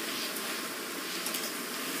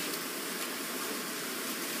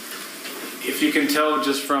 If you can tell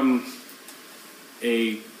just from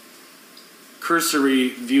a cursory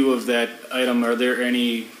view of that item, are there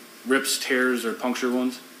any rips, tears, or puncture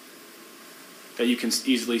wounds that you can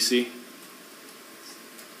easily see?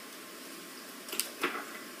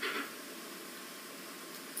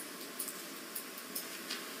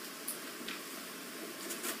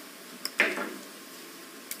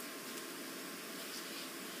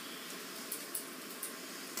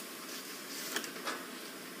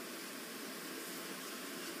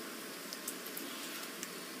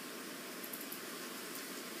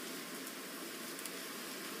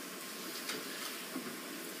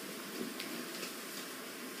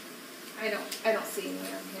 I don't see any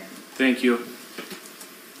on here. Thank you.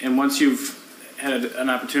 And once you've had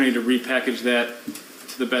an opportunity to repackage that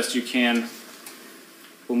to the best you can,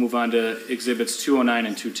 we'll move on to exhibits 209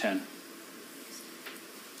 and 210.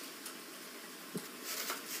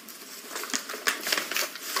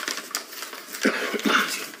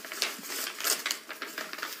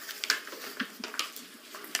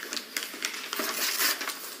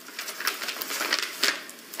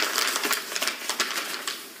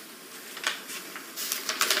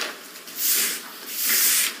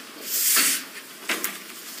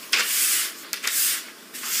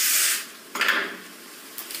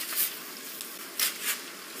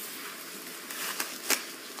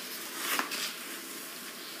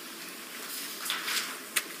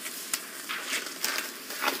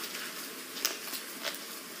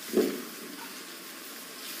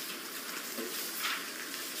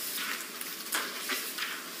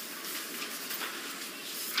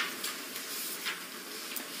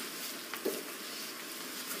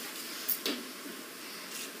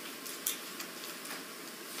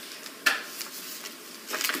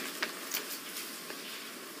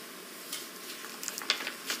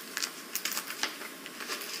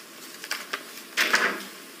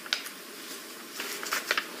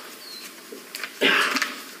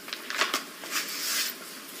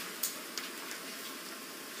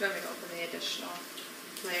 Do you want me to open the additional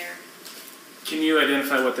layer? Can you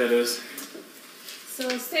identify what that is? So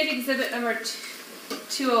state exhibit number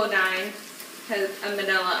 209 has a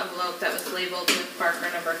manila envelope that was labeled with marker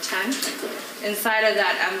number 10. Inside of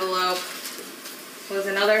that envelope was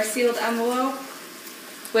another sealed envelope,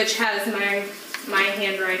 which has my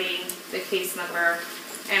handwriting, the case number,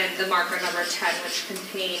 and the marker number 10, which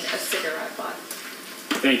contained a cigarette butt.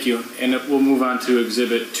 Thank you. And we'll move on to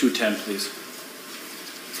exhibit 210, please.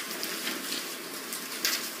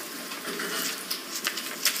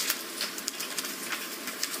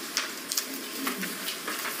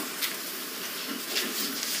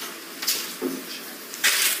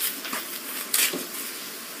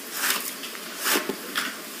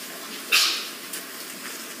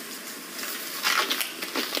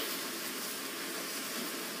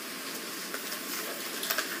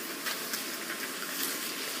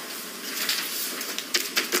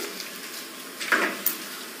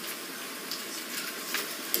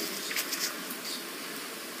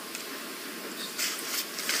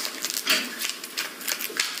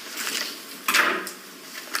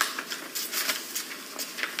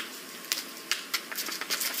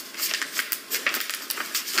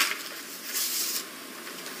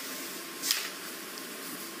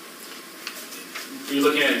 You're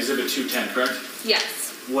looking at exhibit 210, correct?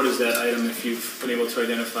 Yes. What is that item, if you've been able to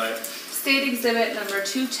identify it? State exhibit number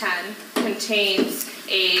 210 contains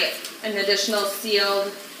an additional sealed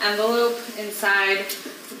envelope inside,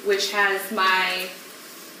 which has my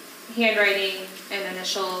handwriting and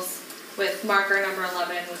initials with marker number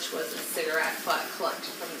 11, which was a cigarette butt collected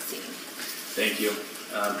from the scene. Thank you.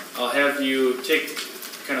 I'll have you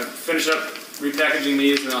kind of finish up repackaging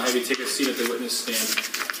these, and I'll have you take a seat at the witness stand.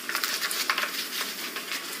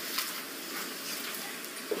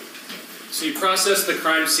 So you processed the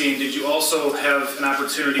crime scene. Did you also have an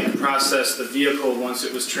opportunity to process the vehicle once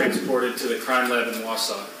it was transported to the crime lab in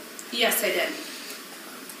Wausau? Yes, I did.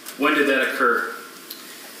 When did that occur?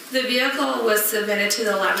 The vehicle was submitted to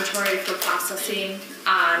the laboratory for processing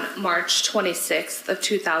on March 26th of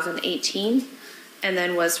 2018, and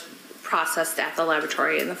then was processed at the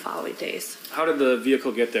laboratory in the following days. How did the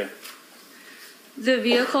vehicle get there? The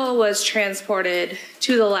vehicle was transported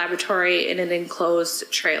to the laboratory in an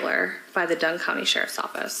enclosed trailer by the Dunn County Sheriff's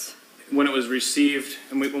Office. When it was received,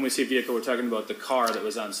 and when we say vehicle, we're talking about the car that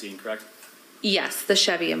was on scene, correct? Yes, the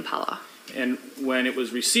Chevy Impala. And when it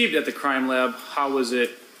was received at the crime lab, how was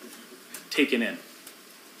it taken in?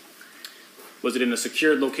 Was it in a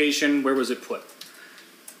secured location? Where was it put?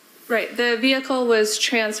 Right, the vehicle was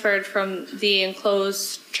transferred from the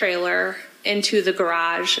enclosed trailer into the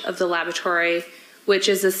garage of the laboratory, which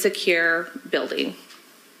is a secure building.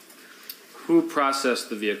 Who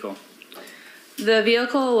processed the vehicle? The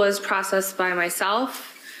vehicle was processed by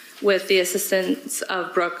myself with the assistance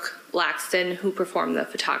of Brooke Laxton, who performed the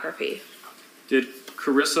photography. Did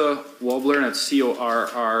Carissa Wobler, and that's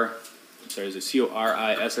is it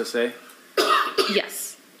C-O-R-I-S-S-A?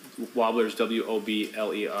 Yes. Wobbler's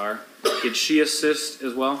W-O-B-L-E-R. Did she assist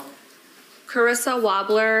as well? Carissa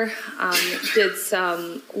Wobbler did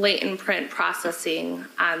some latent print processing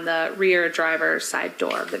on the rear driver's side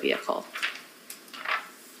door of the vehicle.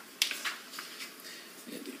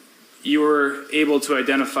 You were able to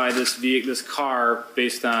identify this car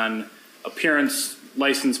based on appearance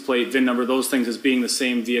license plate, VIN number, those things as being the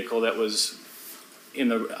same vehicle that was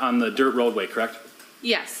on the dirt roadway, correct?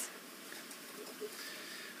 Yes.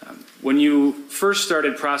 When you first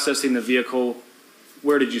started processing the vehicle,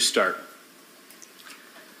 where did you start?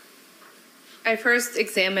 I first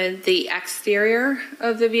examined the exterior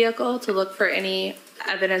of the vehicle to look for any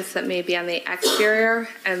evidence that may be on the exterior,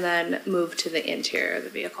 and then moved to the interior of the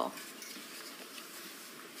vehicle.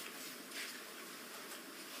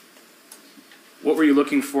 What were you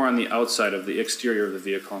looking for on the outside of the exterior of the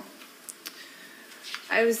vehicle?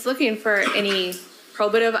 I was looking for any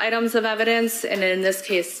probative items of evidence, and in this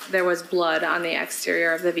case, there was blood on the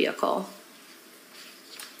exterior of the vehicle.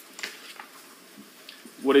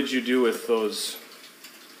 What did you do with those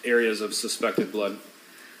areas of suspected blood?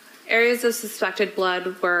 Areas of suspected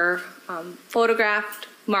blood were photographed,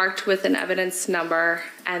 marked with an evidence number,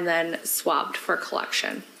 and then swabbed for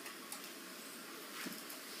collection.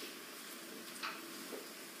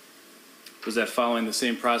 Was that following the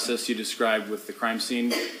same process you described with the crime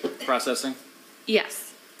scene processing?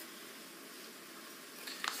 Yes.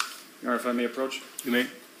 Your Honor, if I may approach? You may. I'm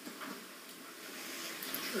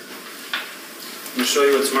going to show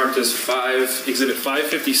you what's marked as Exhibit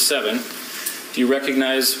 557. Do you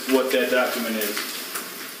recognize what that document is?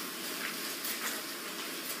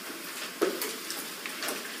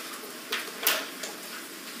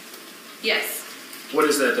 Yes. What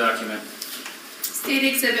is that document? State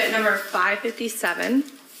Exhibit number 557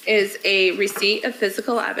 is a receipt of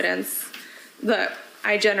physical evidence that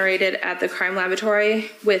I generated at the crime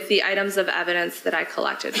laboratory with the items of evidence that I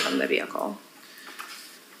collected from the vehicle.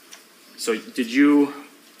 So did you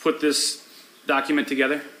put this document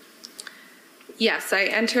together? Yes, I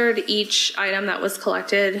entered each item that was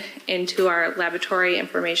collected into our laboratory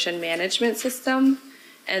information management system,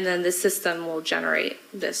 and then the system will generate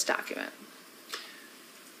this document.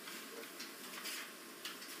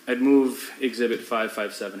 I'd move Exhibit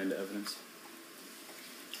 557 into evidence.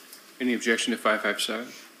 Any objection to 557?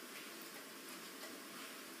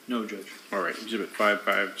 No, Judge. All right, Exhibit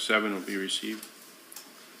 557 will be received.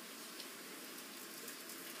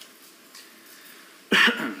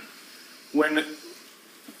 When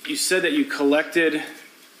you said that you collected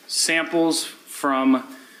samples from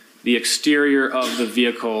the exterior of the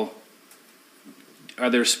vehicle, are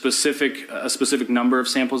there a specific number of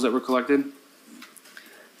samples that were collected?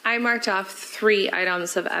 I marked off 3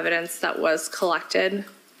 items of evidence that was collected,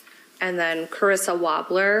 and then Carissa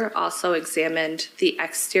Wobbler also examined the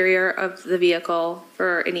exterior of the vehicle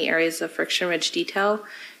for any areas of friction ridge detail.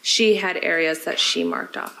 She had areas that she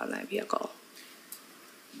marked off on that vehicle.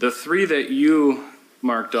 The 3 that you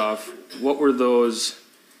marked off, what were those?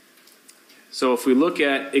 So if we look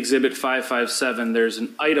at Exhibit 557, there's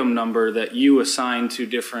an item number that you assigned to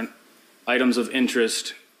different items of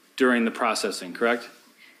interest during the processing, correct?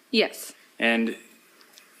 Yes. And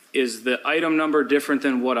is the item number different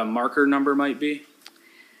than what a marker number might be?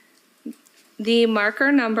 The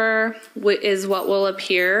marker number is what will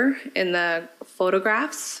appear in the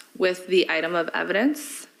photographs with the item of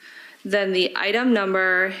evidence. Then the item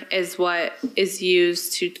number is what is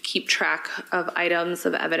used to keep track of items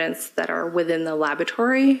of evidence that are within the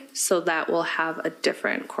laboratory, so that will have a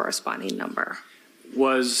different corresponding number.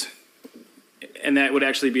 And that would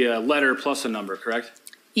actually be a letter plus a number, correct?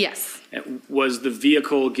 Yes. Was the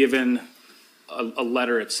vehicle given a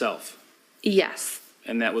letter itself? Yes.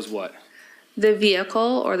 And that was what? The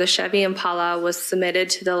vehicle, or the Chevy Impala, was submitted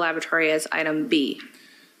to the laboratory as item B.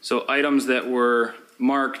 So items that were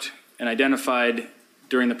marked and identified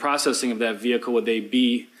during the processing of that vehicle, would they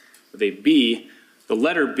be the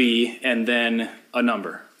letter B and then a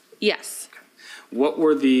number? Yes. What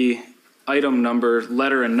were the item number,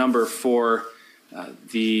 letter and number for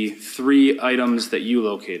the 3 items that you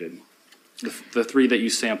located, the 3 that you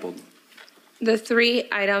sampled? The 3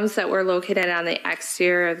 items that were located on the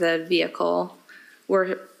exterior of the vehicle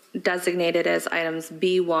were designated as items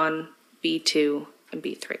B1, B2, and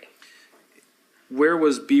B3. Where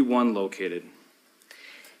was B1 located?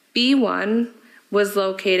 B1 was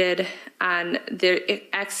located on the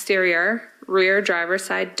exterior rear driver's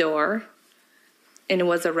side door, and it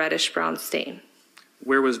was a reddish-brown stain.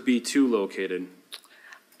 Where was B2 located?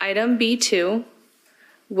 Item B2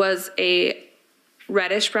 was a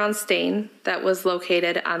reddish-brown stain that was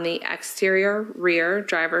located on the exterior rear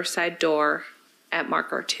driver's side door at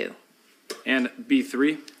marker 2. And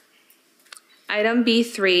B3? Item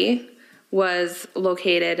B3 was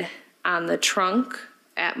located on the trunk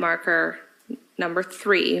at marker number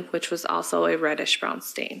 3, which was also a reddish-brown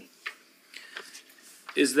stain.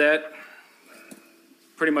 Is that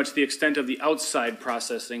pretty much the extent of the outside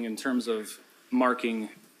processing in terms of marking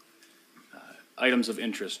items of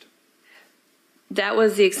interest? That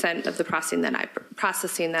was the extent of the processing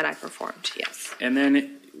that I performed, yes. And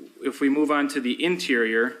then if we move on to the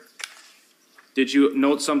interior, did you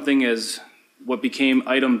note something as what became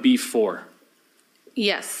item B4?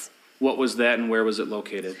 Yes. What was that and where was it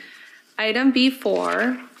located? Item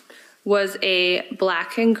B4 was a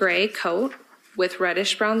black and gray coat with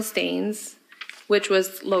reddish brown stains, which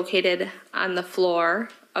was located on the floor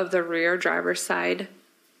of the rear driver's side,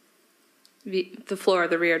 the floor of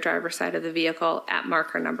the rear driver's side of the vehicle at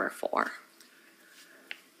marker number 4.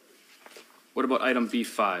 What about item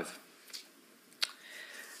B5?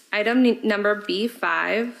 Item number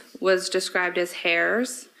B5 was described as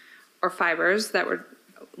hairs or fibers that were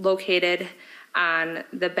located on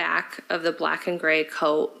the back of the black and gray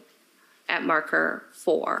coat at marker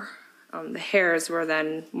 4. The hairs were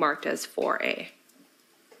then marked as 4A.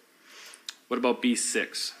 What about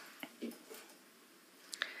B6?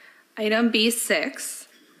 Item B6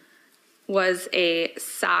 was a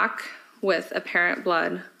sock with apparent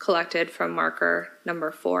blood collected from marker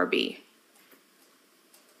number 4B.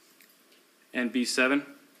 And B7?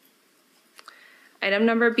 Item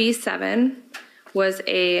number B7 was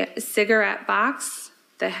a cigarette box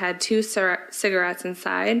that had 2 cigarettes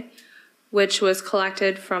inside, which was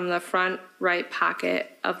collected from the front right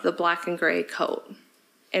pocket of the black and gray coat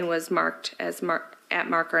and was marked as at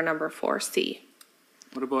marker number 4C.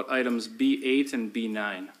 What about items B8 and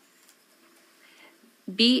B9?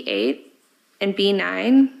 B8 and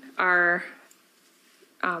B9 are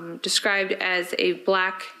described as a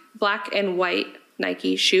black and white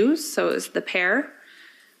Nike shoes, so it's the pair,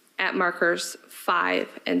 at markers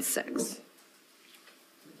 5 and 6.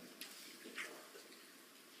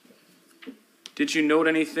 Did you note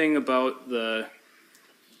anything about the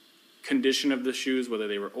condition of the shoes, whether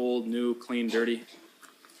they were old, new, clean, dirty?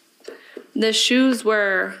 The shoes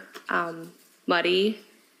were muddy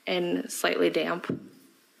and slightly damp.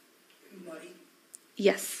 Muddy?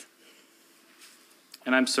 Yes.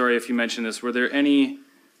 And I'm sorry if you mentioned this, were there any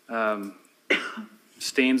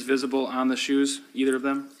stains visible on the shoes, either of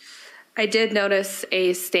them? I did notice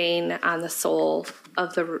a stain on the sole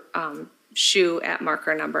of the shoe at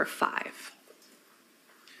marker number 5.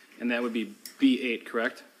 And that would be B8,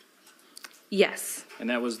 correct? Yes. And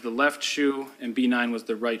that was the left shoe, and B9 was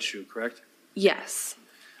the right shoe, correct? Yes.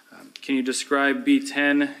 Can you describe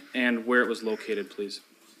B10 and where it was located, please?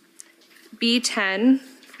 B10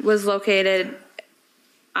 was located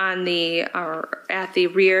on at the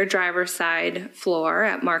rear driver's side floor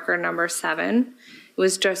at marker number 7. It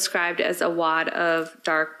was described as a wad of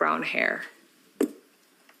dark brown hair.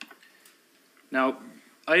 Now,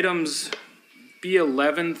 items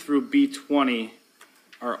B11 through B20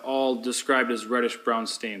 are all described as reddish-brown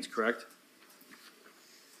stains, correct?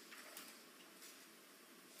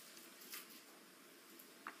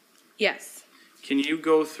 Yes. Can you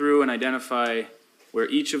go through and identify where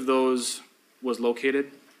each of those was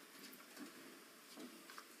located?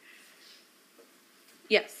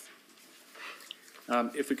 Yes.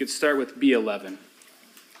 If we could start with B11.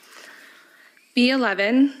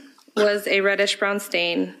 B11 was a reddish-brown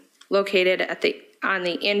stain located on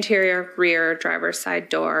the interior rear driver's side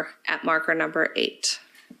door at marker number 8.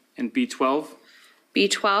 And B12?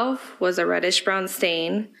 B12 was a reddish-brown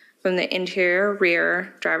stain from the interior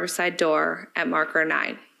rear driver's side door at marker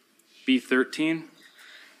 9. B13?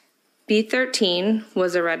 B13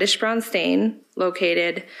 was a reddish-brown stain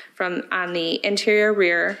located on the interior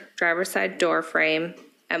rear driver's side door frame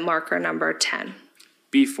at marker number 10.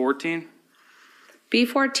 B14?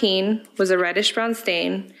 B14 was a reddish-brown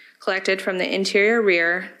stain collected from the interior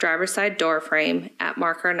rear driver's side door frame at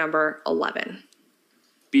marker number 11.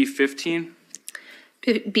 B15?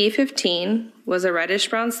 B15 was a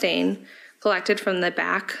reddish-brown stain collected from the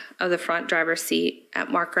back of the front driver's seat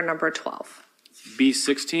at marker number 12.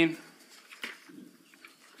 B16?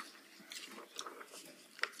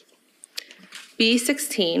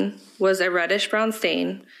 B16 was a reddish-brown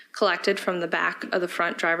stain collected from the back of the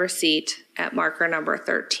front driver's seat at marker number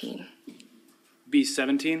 13.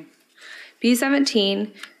 B17?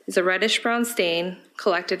 B17 is a reddish-brown stain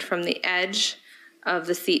collected from the edge of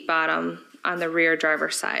the seat bottom on the rear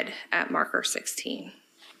driver's side at marker 16.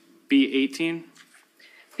 B18?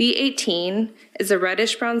 B18 is a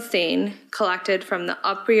reddish-brown stain collected from the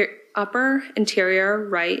upper interior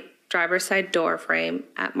right driver's side door frame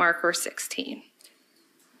at marker 16.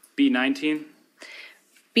 B19?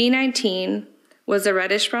 B19 was a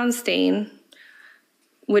reddish-brown stain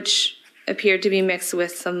which appeared to be mixed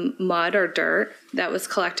with some mud or dirt that was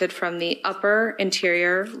collected from the upper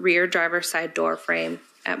interior rear driver's side door frame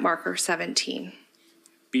at marker 17.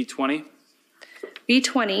 B20?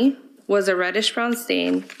 B20 was a reddish-brown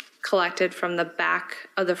stain collected from the back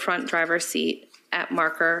of the front driver's seat at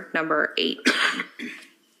marker number 8.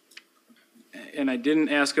 And I didn't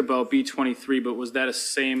ask about B23, but was that a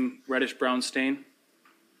same reddish-brown stain?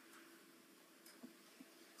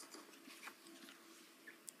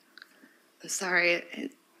 I'm sorry,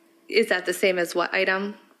 is that the same as what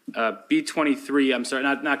item? B23, I'm sorry,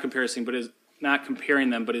 not comparing, but not comparing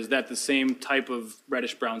them, but is that the same type of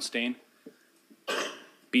reddish-brown stain?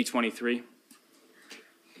 B23?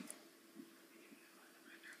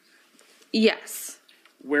 Yes.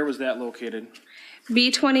 Where was that located?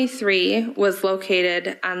 B23 was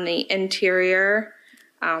located on the interior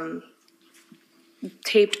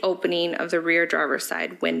taped opening of the rear driver's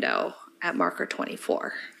side window at marker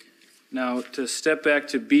 24. Now, to step back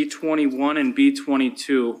to B21 and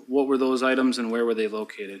B22, what were those items and where were they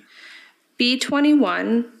located?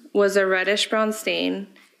 B21 was a reddish-brown stain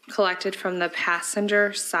collected from the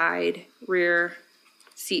passenger side rear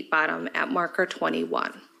seat bottom at marker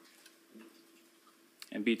 21.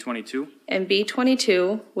 And B22? And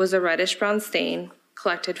B22 was a reddish-brown stain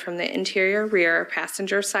collected from the interior rear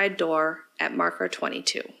passenger side door at marker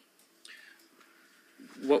 22.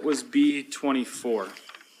 What was B24?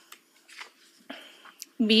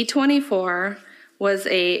 B24 was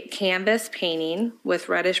a canvas painting with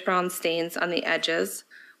reddish-brown stains on the edges,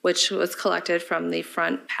 which was collected from the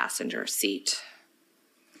front passenger seat.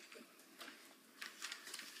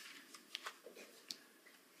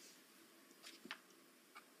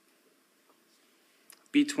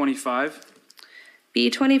 B25?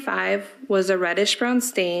 B25 was a reddish-brown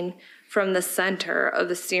stain from the center of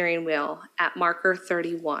the steering wheel at marker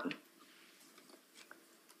 31.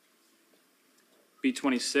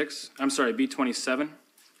 B26? I'm sorry, B27?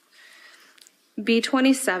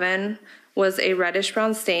 B27 was a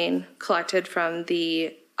reddish-brown stain collected from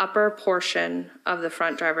the upper portion of the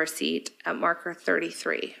front driver's seat at marker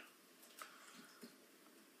 33.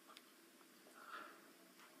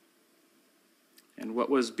 And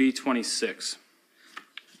what was B26?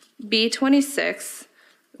 B26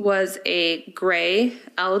 was a gray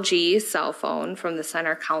LG cell phone from the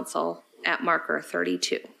center console at marker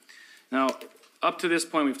 32. Now, up to this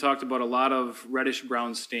point, we've talked about a lot of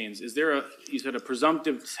reddish-brown stains. Is there you said a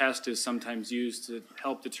presumptive test is sometimes used to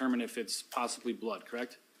help determine if it's possibly blood,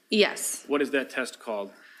 correct? Yes. What is that test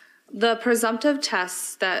called? The presumptive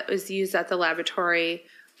test that is used at the laboratory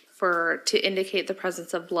to indicate the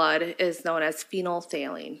presence of blood is known as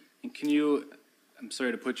phenolphthalein. And can you, I'm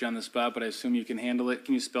sorry to put you on the spot, but I assume you can handle it.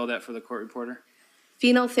 Can you spell that for the court reporter?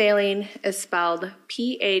 Phenolphthalein is spelled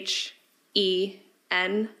PHENOLPHTHALEIN.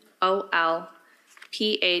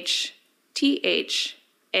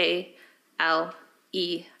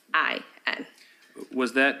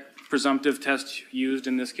 Was that presumptive test used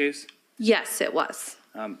in this case? Yes, it was.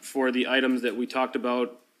 For the items that we talked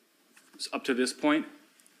about up to this point?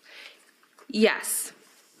 Yes,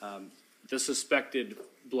 The suspected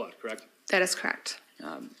blood, correct? that is correct.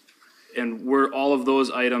 And were all of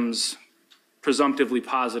those items presumptively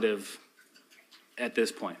positive at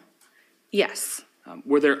this point? Yes.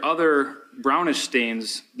 Were there other brownish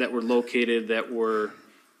stains that were located that were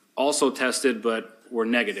also tested but were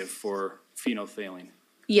negative for phenolphthalein?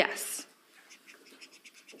 Yes.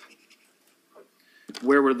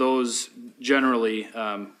 Where were those generally,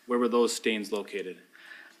 where were those stains located?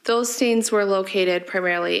 Those stains were located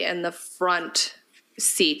primarily in the front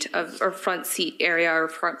seat front seat area or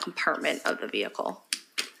front compartment of the vehicle.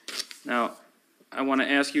 Now, I want to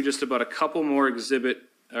ask you just about a couple more exhibit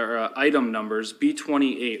or item numbers.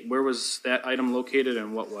 B28, where was that item located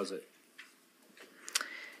and what was it?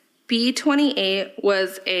 B28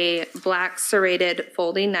 was a black serrated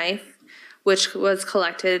folding knife, which was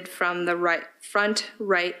collected from the front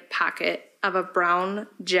right pocket of a brown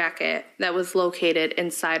jacket that was located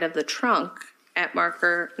inside of the trunk at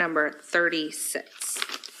marker number 36.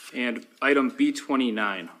 And item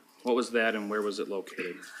B29, what was that and where was it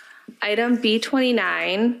located? Item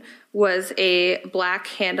B29 was a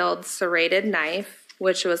black-handled serrated knife,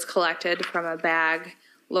 which was collected from a bag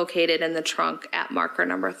located in the trunk at marker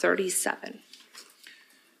number 37.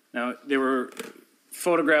 Now, there were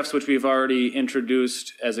photographs which we've already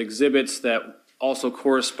introduced as exhibits that also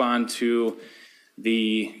correspond to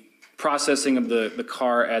the processing of the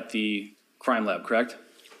car at the crime lab, correct?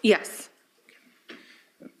 Yes.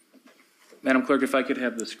 Madam Clerk, if I could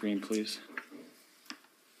have the screen, please.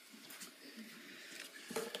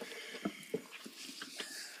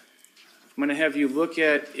 I'm going to have you look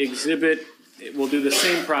at exhibit. We'll do the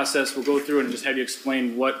same process. We'll go through and just have you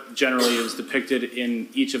explain what generally is depicted in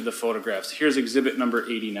each of the photographs. Here's exhibit number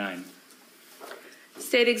 89.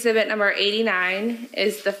 State exhibit number 89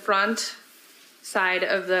 is the front side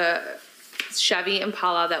of the Chevy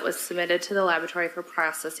Impala that was submitted to the laboratory for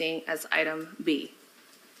processing as item B.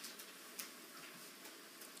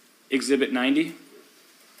 Exhibit 90.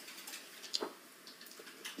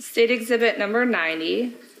 State exhibit number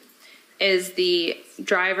 90 is the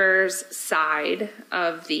driver's side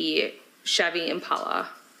of the Chevy Impala.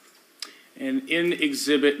 And in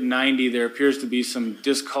Exhibit 90, there appears to be some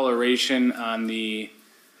discoloration on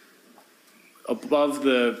above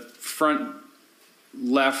the front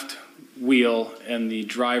left wheel and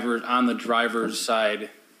on the driver's side,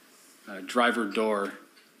 driver door.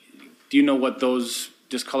 Do you know what those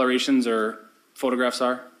discolorations or photographs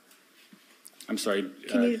are? I'm sorry.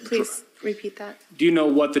 Can you please repeat that? Do you know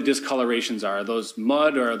what the discolorations are? Are those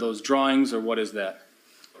mud or are those drawings or what is that?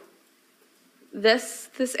 This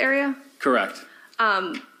area? Correct.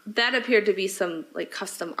 That appeared to be some like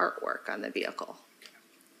custom artwork on the vehicle.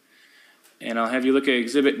 And I'll have you look at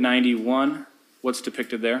Exhibit 91. What's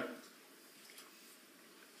depicted there?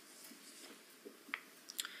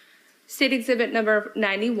 State exhibit number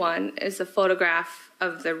 91 is a photograph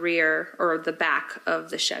of the rear or the back of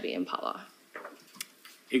the Chevy Impala.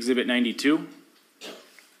 Exhibit 92.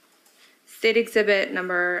 State exhibit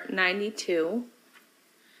number 92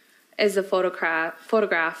 is a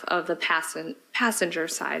photograph of the passenger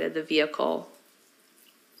side of the vehicle.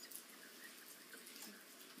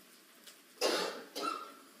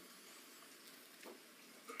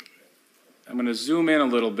 I'm going to zoom in a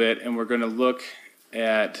little bit and we're going to look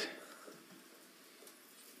at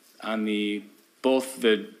both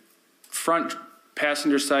the front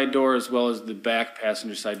passenger side door as well as the back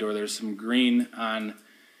passenger side door. There's some green on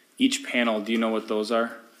each panel. Do you know what those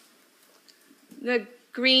are? The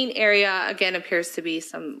green area, again, appears to be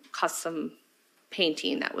some custom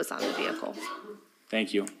painting that was on the vehicle.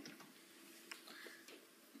 Thank you.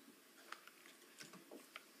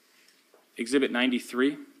 Exhibit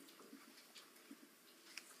 93.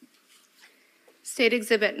 State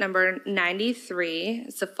exhibit number 93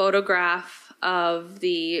 is a photograph of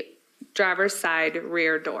the driver's side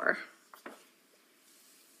rear door.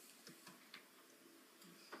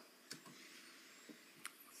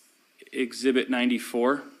 Exhibit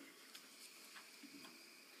 94.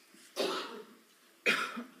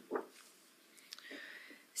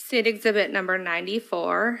 State exhibit number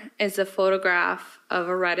 94 is a photograph of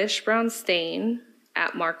a reddish-brown stain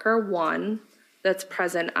at marker 1 that's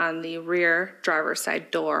present on the rear driver's side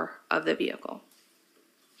door of the vehicle.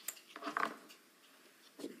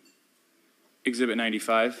 Exhibit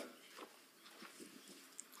 95.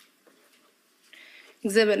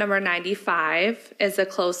 Exhibit number 95 is a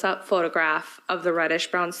close-up photograph of the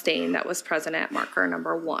reddish-brown stain that was present at marker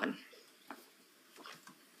number 1.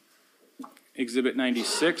 Exhibit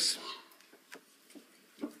 96.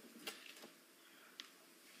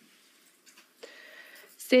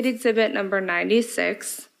 State exhibit number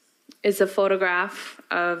 96 is a photograph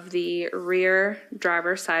of the rear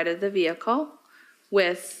driver's side of the vehicle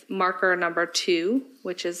with marker number 2,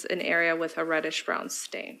 which is an area with a reddish-brown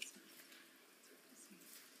stain.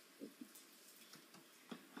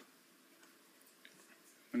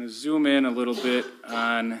 I'm going to zoom in a little bit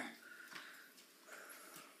on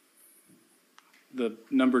the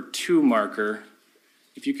number 2 marker.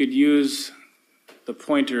 If you could use the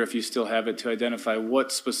pointer, if you still have it, to identify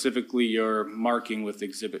what specifically you're marking with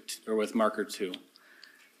exhibit or with marker 2.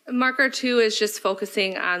 Marker 2 is just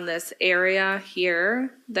focusing on this area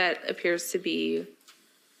here that appears to be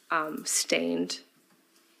stained.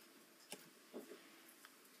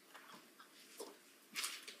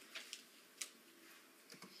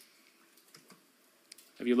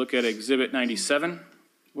 If you look at exhibit 97,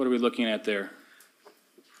 what are we looking at there?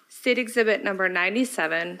 State exhibit number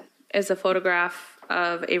 97 is a photograph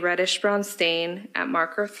of a reddish-brown stain at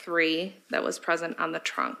marker 3 that was present on the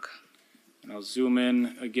trunk. And I'll zoom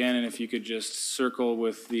in again, and if you could just circle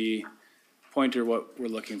with the pointer what we're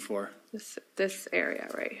looking for. This area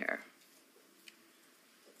right here.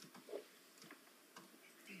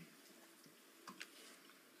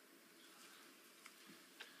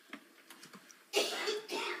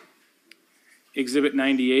 Exhibit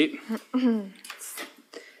 98.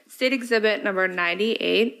 State exhibit number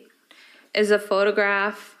 98 is a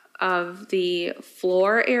photograph of the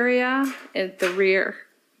floor area at the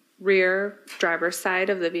rear driver's side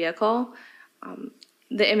of the vehicle.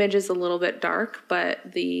 The image is a little bit dark,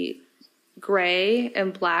 but the gray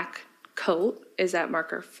and black coat is at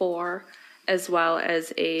marker 4, as well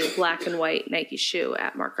as a black and white Nike shoe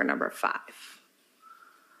at marker number 5.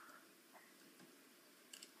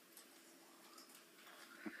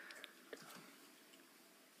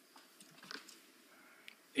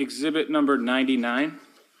 Exhibit number 99.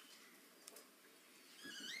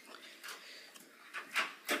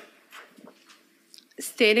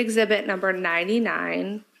 State exhibit number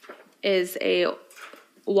 99 is a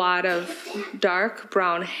wad of dark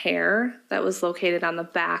brown hair that was located on the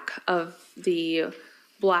back of the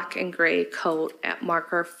black and gray coat at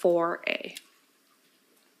marker 4A.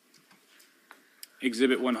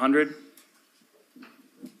 Exhibit 100.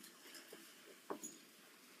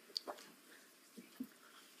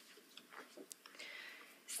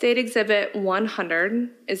 State exhibit 100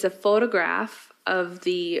 is a photograph of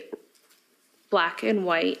the black and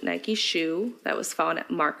white Nike shoe that was found at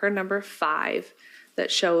marker number 5 that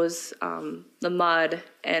shows the mud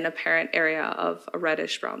and apparent area of a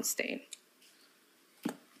reddish brown stain.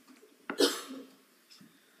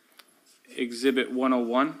 Exhibit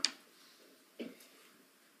 101.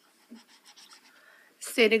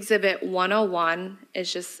 State exhibit 101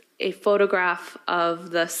 is just a photograph of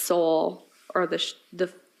the sole or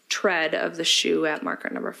the tread of the shoe at marker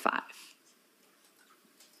number 5.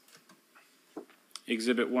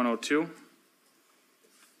 Exhibit 102.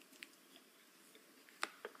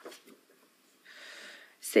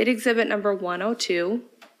 State exhibit number 102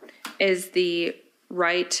 is the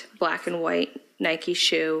right black and white Nike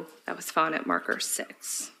shoe that was found at marker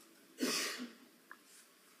 6.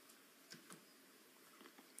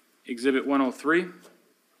 Exhibit 103.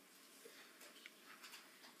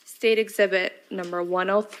 State exhibit number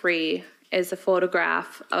 103 is a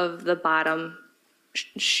photograph of the bottom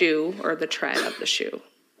shoe or the tread of the shoe.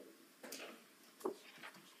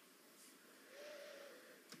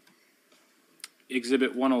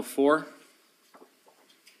 Exhibit 104.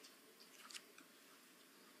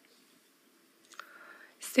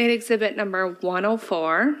 State exhibit number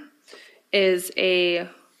 104 is a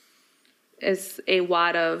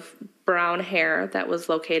wad of brown hair that was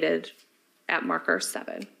located at marker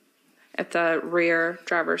 7 at the rear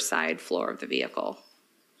driver's side floor of the vehicle.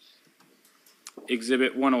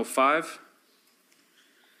 Exhibit 105.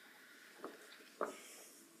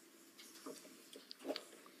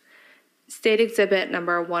 State exhibit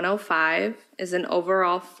number 105 is an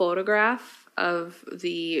overall photograph of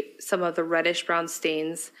some of the reddish brown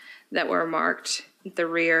stains that were marked at the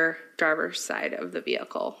rear driver's side of the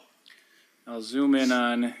vehicle. I'll zoom in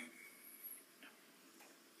on,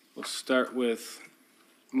 we'll start with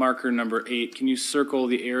marker number 8. Can you circle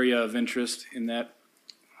the area of interest in that?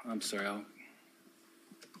 I'm sorry, can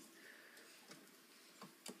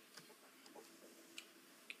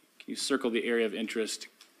you circle the area of interest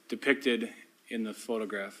depicted in the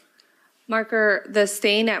photograph? The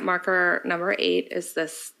stain at marker number 8 is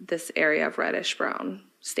this area of reddish brown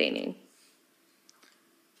staining.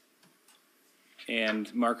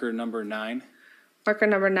 And marker number 9? Marker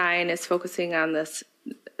number 9 is focusing on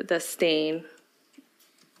the stain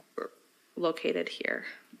located here.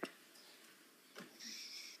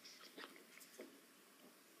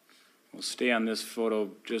 We'll stay on this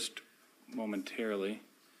photo just momentarily.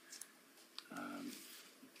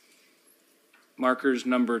 Markers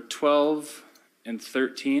number 12 and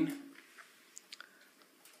 13.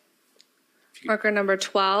 Marker number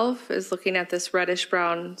 12 is looking at this reddish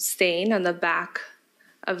brown stain on the back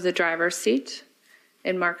of the driver's seat.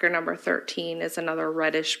 And marker number 13 is another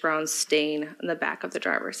reddish brown stain on the back of the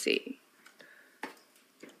driver's seat.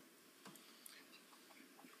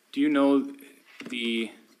 Do you know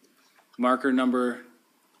the marker number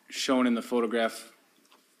shown in the photograph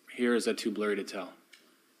here? Is that too blurry to tell?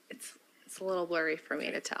 It's a little blurry for me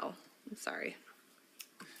to tell. I'm sorry.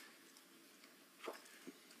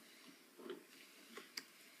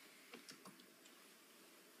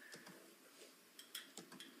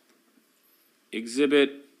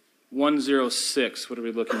 Exhibit 106, what are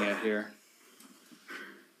we looking at here?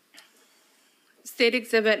 State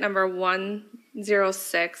exhibit number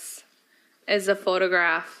 106 is a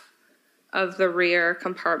photograph of the rear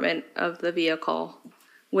compartment of the vehicle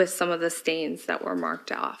with some of the stains that were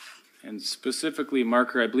marked off. And specifically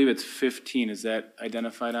marker, I believe it's 15, is that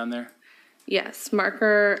identified on there? Yes,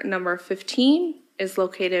 marker number 15 is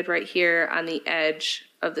located right here on the edge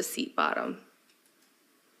of the seat bottom.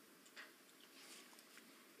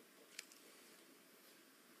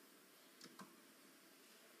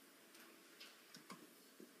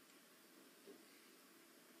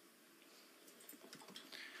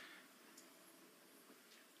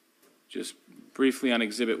 Just briefly on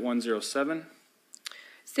exhibit 107.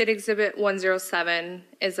 State exhibit 107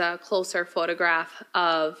 is a closer photograph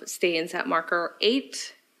of stains at marker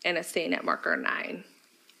 8 and a stain at marker 9.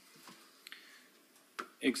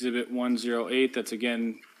 Exhibit 108, that's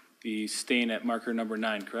again the stain at marker number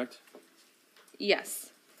 9, correct?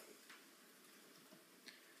 Yes.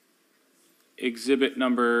 Exhibit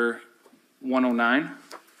number 109.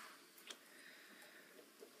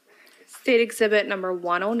 State Exhibit number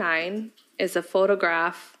 109 is a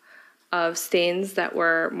photograph of stains that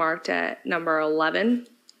were marked at number 11,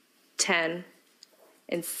 10,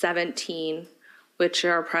 and 17, which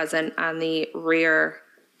are present on the rear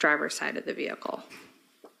driver's side of the vehicle.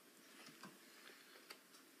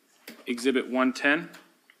 Exhibit 110.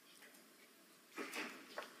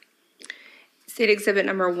 State Exhibit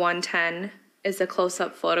number 110 is a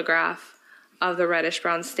close-up photograph of the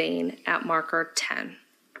reddish-brown stain at marker 10.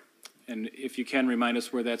 And if you can, remind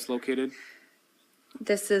us where that's located?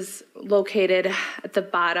 This is located at the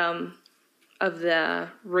bottom of the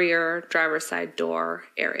rear driver's side door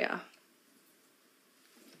area.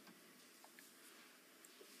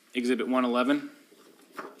 Exhibit 111.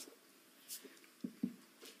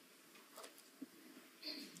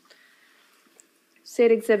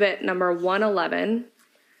 State Exhibit number 111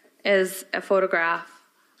 is a photograph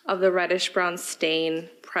of the reddish-brown stain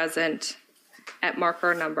present at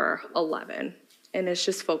marker number 11. And it's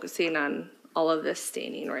just focusing on all of this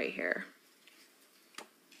staining right here.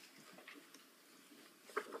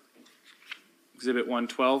 Exhibit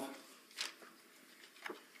 112.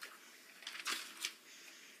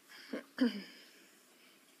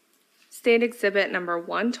 State Exhibit number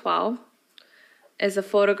 112 is a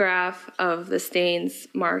photograph of the stains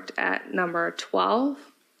marked at number 12,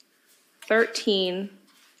 13,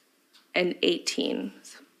 and 18,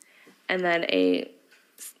 and then a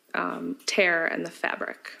tear in the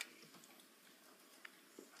fabric.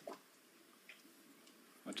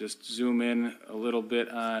 I'll just zoom in a little bit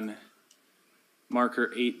on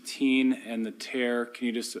marker 18 and the tear. Can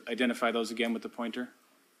you just identify those again with the pointer?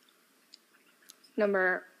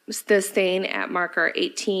 The stain at marker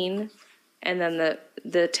 18, and then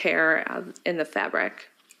the tear in the fabric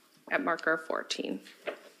at marker 14.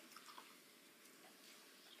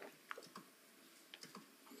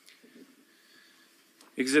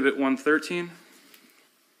 Exhibit 113.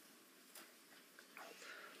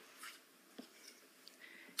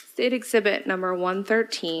 State Exhibit number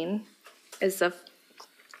 113 is a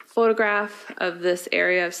photograph of this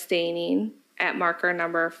area of staining at marker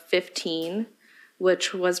number 15,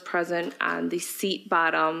 which was present on the seat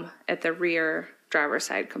bottom at the rear driver's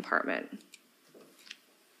side compartment.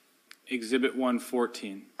 Exhibit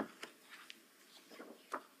 114.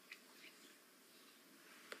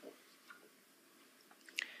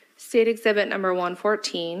 State Exhibit number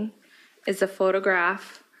 114 is a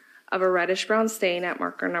photograph of a reddish-brown stain at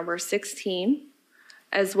marker number 16,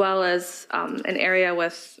 as well as an area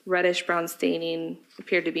with reddish-brown staining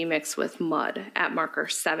appeared to be mixed with mud at marker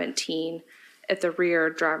 17 at the rear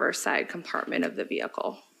driver's side compartment of the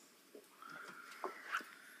vehicle.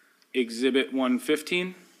 Exhibit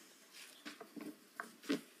 115.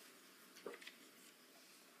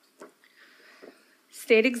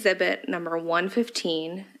 State Exhibit number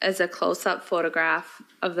 115 is a close-up photograph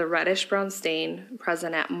of the reddish-brown stain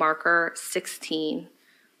present at marker 16,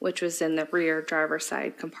 which was in the rear driver's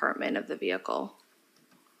side compartment of the vehicle.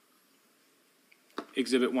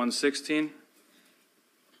 Exhibit 116.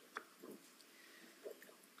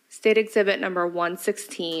 State Exhibit number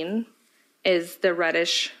 116 is the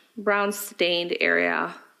reddish-brown stained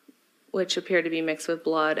area, which appeared to be mixed with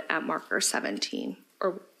blood at marker 17.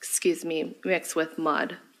 Or, excuse me, mixed with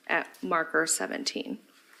mud at marker 17.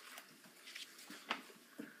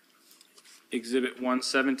 Exhibit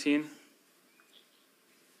 117.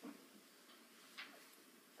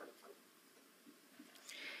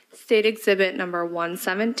 State Exhibit number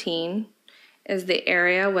 117 is the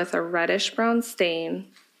area with a reddish-brown stain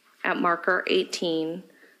at marker 18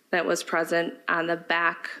 that was present on the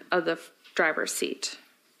back of the driver's seat.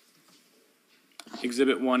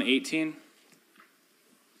 Exhibit 118.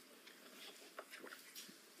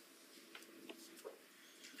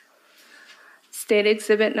 State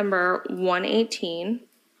Exhibit number 118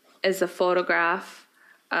 is a photograph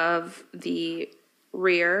of the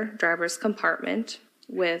rear driver's compartment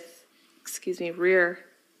rear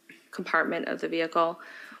compartment of the vehicle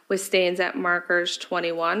with stains at markers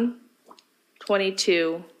 21,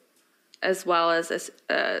 22, as well as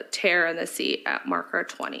a tear in the seat at marker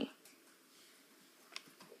 20.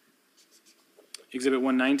 Exhibit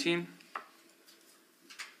 119.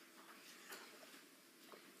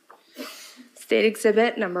 State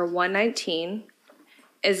Exhibit number 119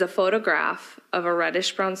 is a photograph of a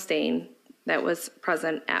reddish-brown stain that was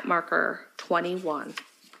present at marker 21.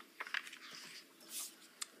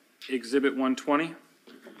 Exhibit 120.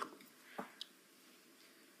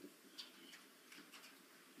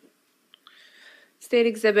 State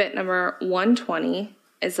Exhibit number 120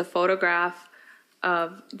 is a photograph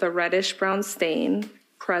of the reddish-brown stain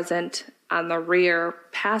present on the rear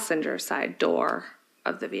passenger side door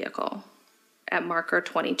of the vehicle at marker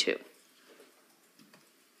 22.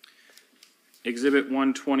 Exhibit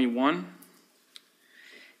 121.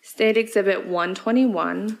 State Exhibit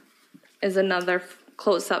 121 is another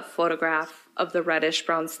close-up photograph of the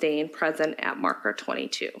reddish-brown stain present at marker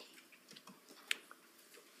 22.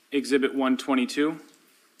 Exhibit 122.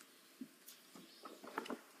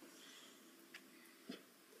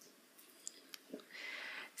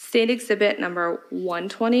 State Exhibit number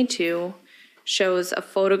 122 shows a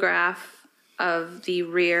photograph of the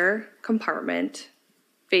rear compartment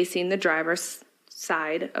facing the driver's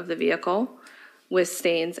side of the vehicle with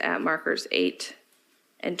stains at markers 8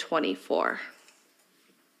 and 24.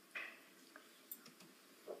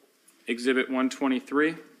 Exhibit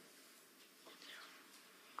 123.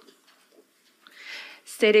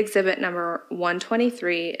 State Exhibit number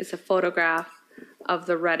 123 is a photograph of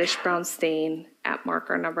the reddish-brown stain at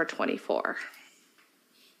marker number 24.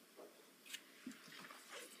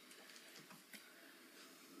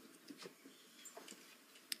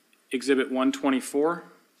 Exhibit 124.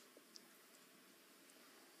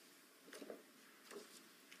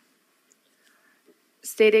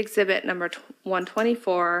 State Exhibit number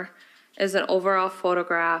 124 is an overall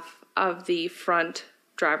photograph of the front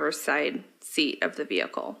driver's side seat of the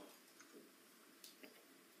vehicle.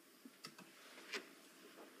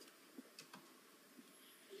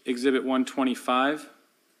 Exhibit 125.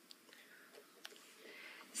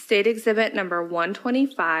 State Exhibit number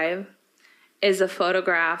 125 is a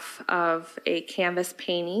photograph of a canvas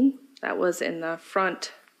painting that was in the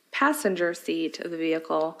front passenger seat of the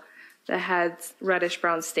vehicle that had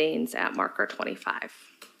reddish-brown stains at marker 25.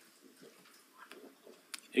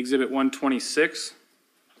 Exhibit 126.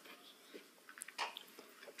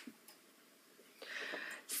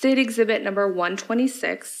 State Exhibit number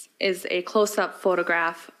 126 is a close-up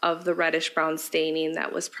photograph of the reddish-brown staining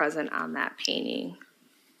that was present on that painting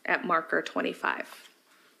at marker 25.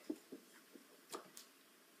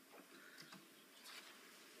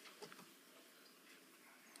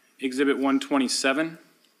 Exhibit 127.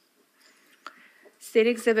 State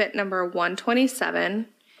Exhibit number 127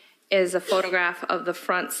 is a photograph of the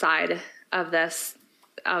front side of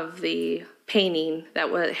the painting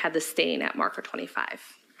that had the stain at marker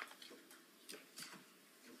 25.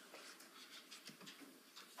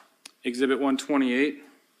 Exhibit 128.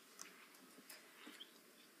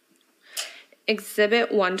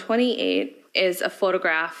 Exhibit 128 is a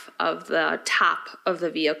photograph of the top of the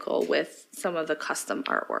vehicle with some of the custom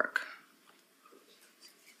artwork.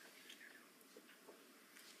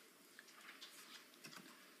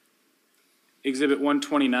 Exhibit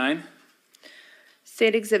 129.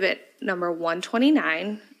 State Exhibit number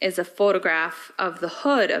 129 is a photograph of the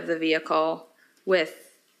hood of the vehicle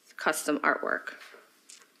with custom artwork.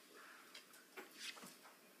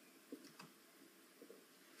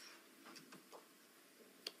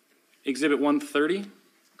 Exhibit 130.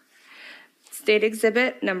 State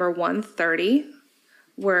Exhibit number 130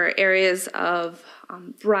 were areas of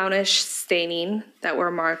brownish staining that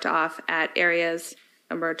were marked off at areas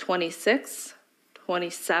number 26,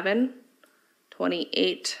 27,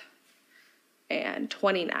 28, and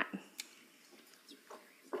 29.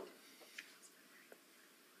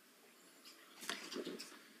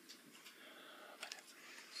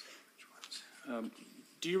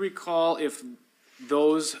 Do you recall if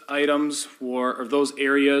those items were, or those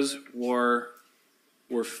areas were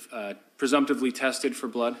presumptively tested for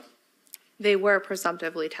blood? They were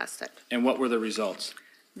presumptively tested. And what were the results?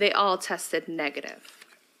 They all tested negative.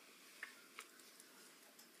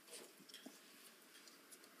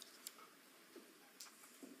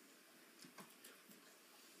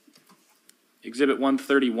 Exhibit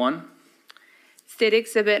 131. State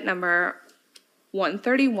Exhibit number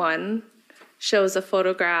 131 shows a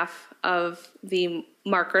photograph of the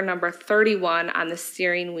marker number 31 on the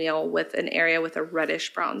steering wheel with an area with a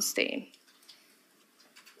reddish brown stain.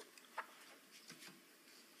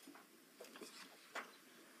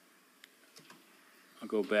 I'll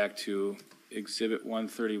go back to Exhibit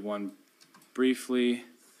 131 briefly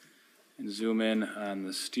and zoom in on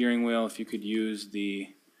the steering wheel. If you could use the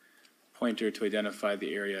pointer to identify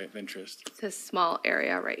the area of interest. It's a small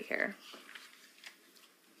area right here.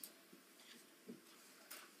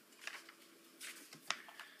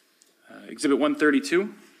 Exhibit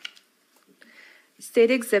 132.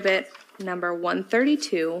 State Exhibit number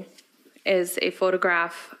 132 is a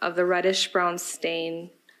photograph of the reddish brown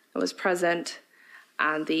stain that was present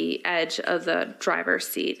on the edge of the driver's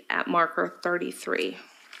seat at marker 33.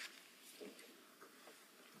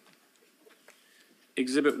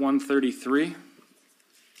 Exhibit 133.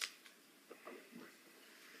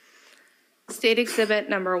 State Exhibit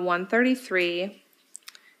number 133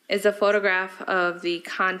 is a photograph of the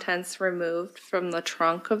contents removed from the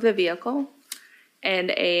trunk of the vehicle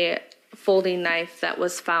and a folding knife that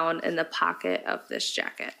was found in the pocket of this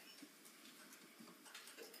jacket.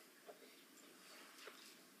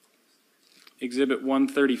 Exhibit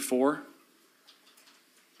 134.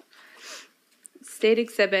 State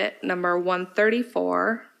Exhibit number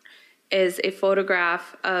 134 is a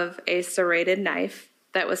photograph of a serrated knife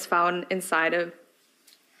that was found inside of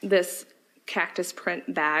this cactus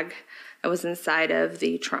print bag that was inside of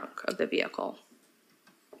the trunk of the vehicle.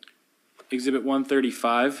 Exhibit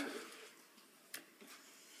 135.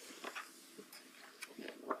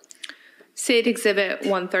 State Exhibit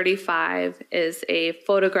 135 is a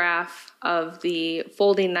photograph of the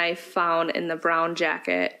folding knife found in the brown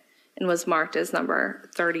jacket and was marked as number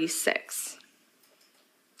 36.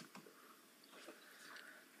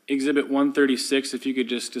 Exhibit 136, if you could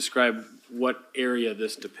just describe what area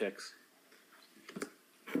this depicts.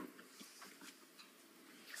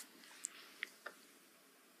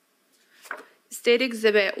 State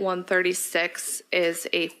Exhibit 136 is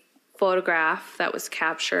a photograph that was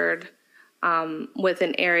captured with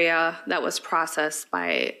an area that was processed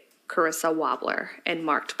by Carissa Wobbler and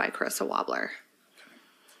marked by Carissa Wobbler.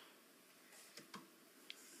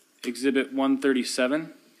 Exhibit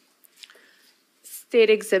 137. State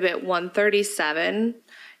Exhibit 137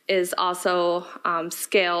 is also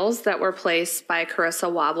scales that were placed by Carissa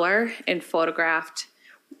Wobbler and photographed,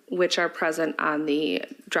 which are present on the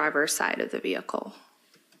driver's side of the vehicle.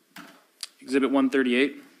 Exhibit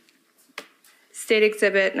 138. State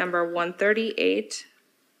Exhibit number 138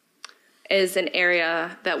 is an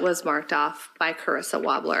area that was marked off by Carissa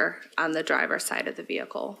Wobbler on the driver's side of the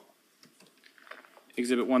vehicle.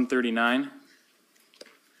 Exhibit 139.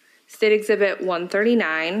 State Exhibit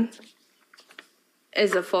 139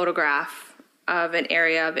 is a photograph of an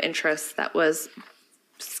area of interest that was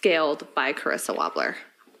scaled by Carissa Wobbler.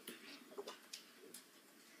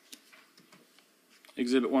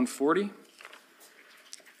 Exhibit 140.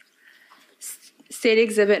 State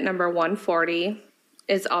Exhibit number 140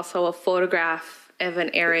 is also a photograph of an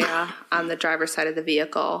area on the driver's side of the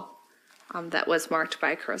vehicle that was marked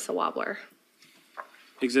by Carissa Wobbler.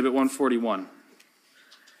 Exhibit 141.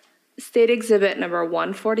 State Exhibit number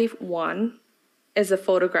 141 is a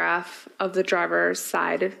photograph of the driver's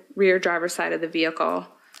side, rear driver's side of the vehicle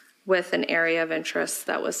with an area of interest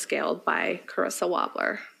that was scaled by Carissa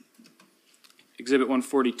Wobbler. Exhibit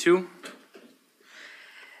 142.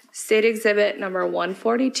 State Exhibit number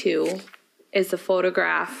 142 is a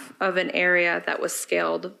photograph of an area that was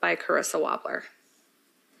scaled by Carissa Wobbler.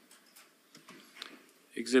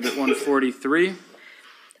 Exhibit 143.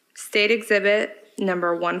 State Exhibit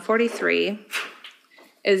number 143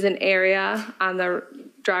 is an area on the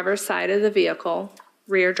driver's side of the vehicle,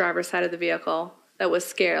 rear driver's side of the vehicle, that was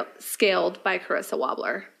scaled by Carissa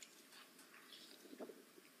Wobbler.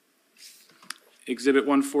 Exhibit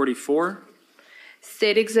 144.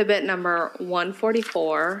 State Exhibit number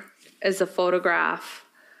 144 is a photograph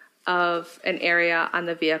of an area on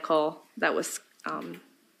the vehicle that was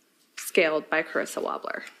scaled by Carissa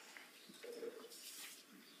Wobbler.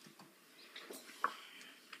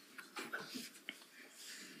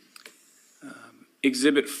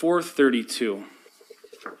 Exhibit 432.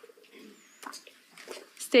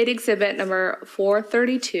 State Exhibit number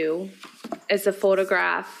 432 is a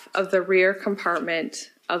photograph of the rear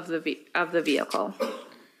compartment of the vehicle.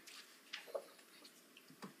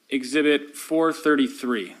 Exhibit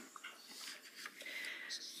 433.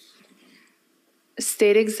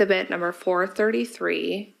 State Exhibit number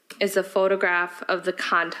 433 is a photograph of the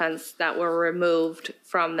contents that were removed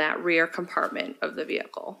from that rear compartment of the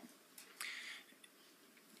vehicle.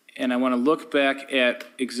 And I want to look back at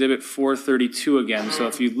Exhibit 432 again. So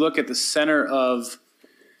if you look at the center of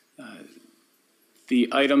the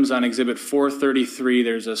items on Exhibit 433,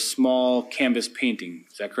 there's a small canvas painting.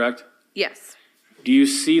 Is that correct? Yes. Do you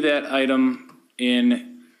see that item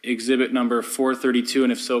in Exhibit number 432?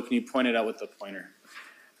 And if so, can you point it out with the pointer?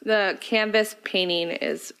 The canvas painting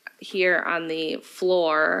is here on the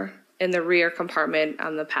floor in the rear compartment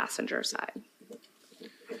on the passenger side.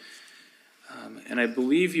 And I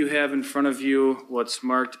believe you have in front of you what's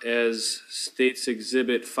marked as State's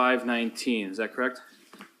Exhibit 519. Is that correct?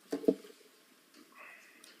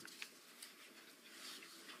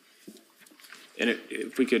 And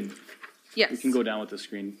if we could, Yes. we can go down with the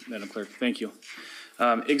screen, Madam Clerk. Thank you.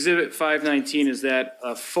 Exhibit 519, is that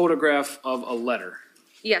a photograph of a letter?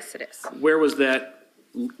 Yes, it is. Where was that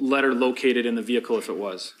letter located in the vehicle if it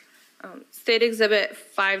was? State Exhibit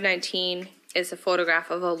 519 is a photograph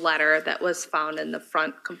of a letter that was found in the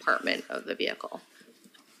front compartment of the vehicle.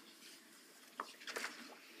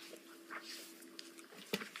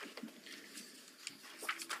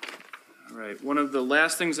 All right, one of the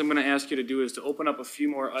last things I'm going to ask you to do is to open up a few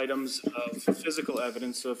more items of physical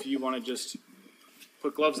evidence. So if you want to just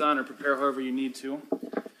put gloves on or prepare however you need to.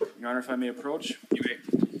 Your Honor, if I may approach. You may.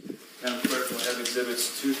 Madam Clerk, we'll have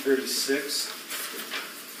exhibits 236,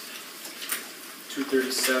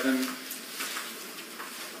 237,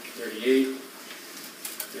 38,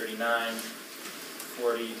 39,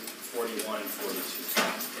 40, 41, and 42.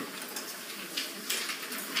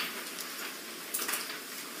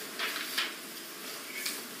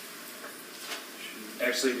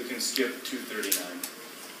 Actually, we can skip 239.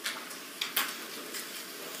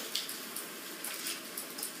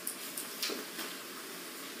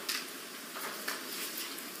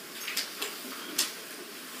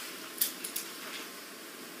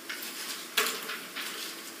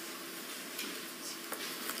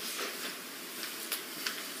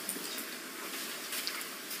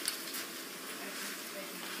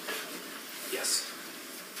 Yes.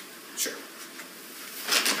 Sure.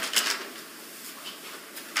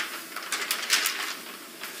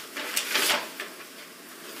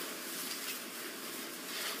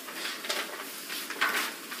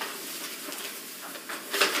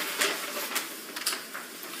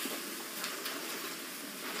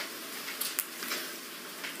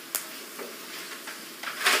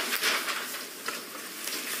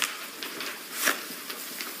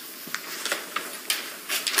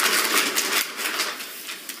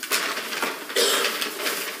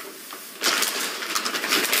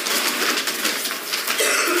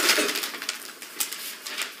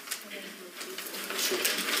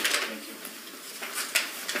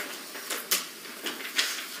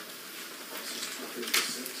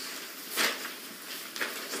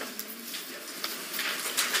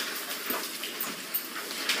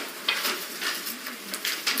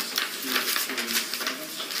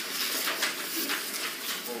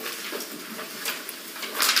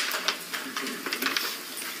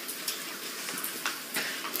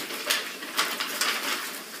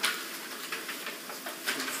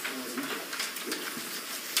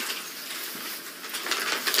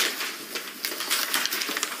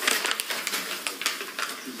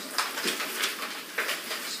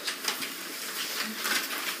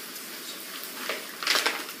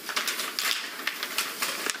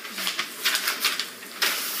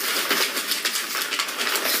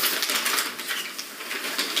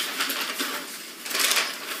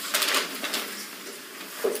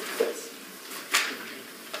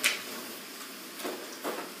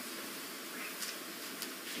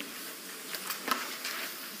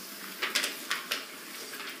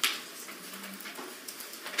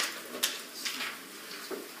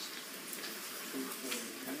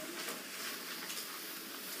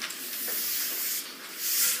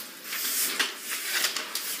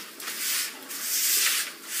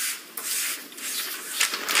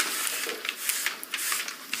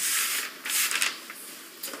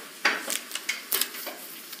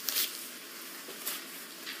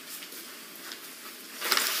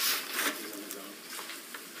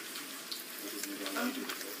 Thank you.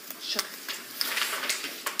 Sure.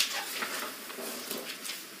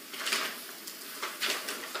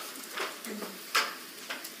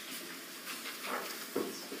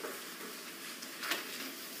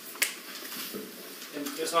 And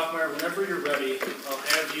Ms. Hoffmeyer, whenever you're ready, I'll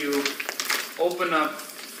have you open up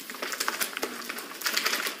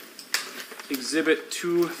Exhibit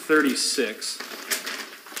 236.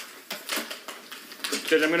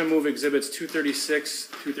 Judge, I'm going to move Exhibits 236,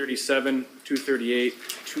 237, 238,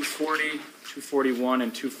 240, 241,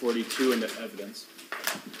 and 242 into evidence.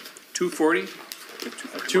 240?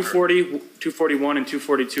 240, 241, and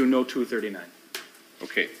 242, no 239.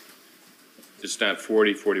 Okay. It's not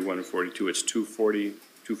 40, 41, and 42, it's 240,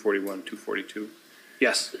 241, 242.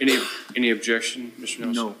 Yes. Any objection, Mr.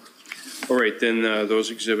 Nelson? No. All right, then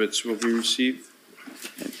those exhibits will be received.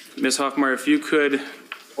 Ms. Hoffmeyer, if you could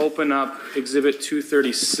open up Exhibit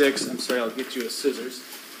 236. I'm sorry, I'll get you a scissors.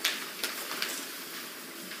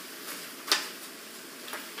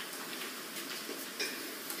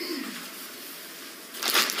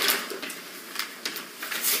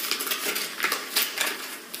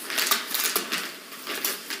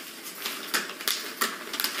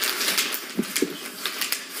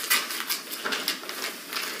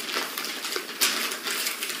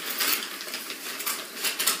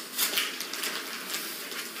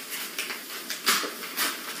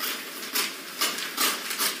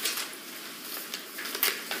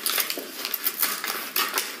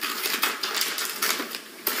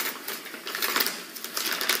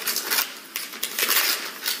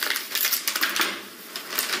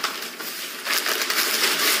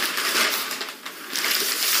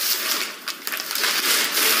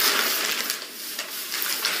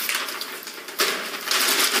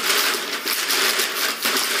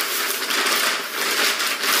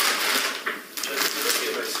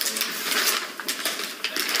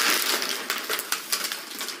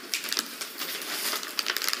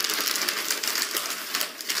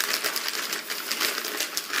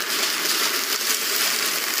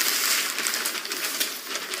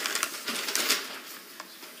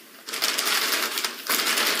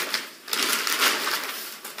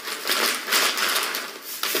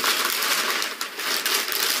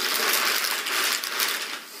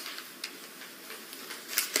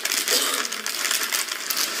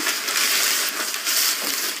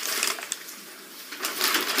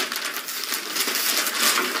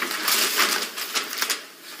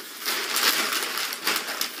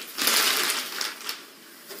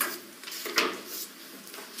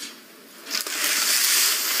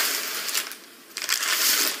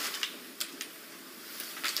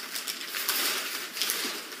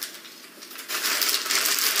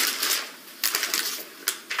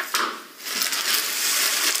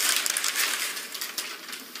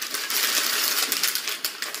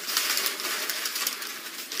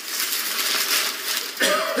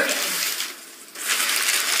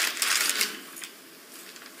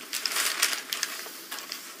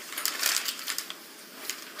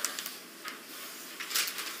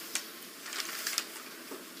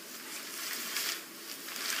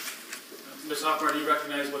 Ms. Hoffmeyer, do you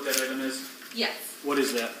recognize what that item is? Yes. What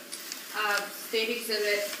is that? State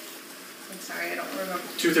exhibit, I'm sorry, I don't remember.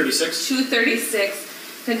 236?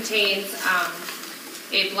 236 contains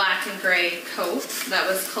a black and gray coat that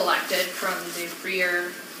was collected from the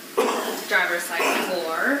rear driver's side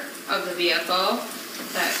floor of the vehicle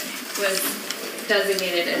that was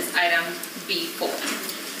designated as item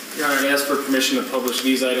B4. Your Honor, I ask for permission to publish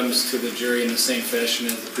these items to the jury in the same fashion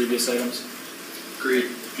as the previous items. Agreed.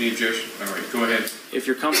 Any objection? All right, go ahead. If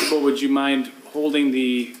you're comfortable, would you mind holding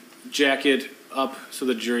the jacket up so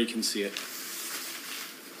the jury can see it?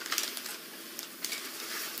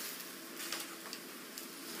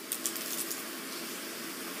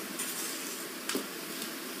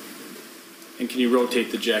 And can you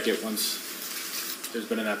rotate the jacket once there's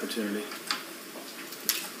been an opportunity?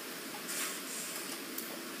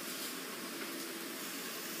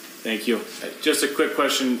 Thank you. Just a quick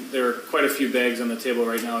question. There are quite a few bags on the table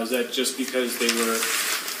right now. Is that just because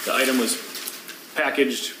the item was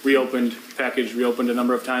packaged, reopened a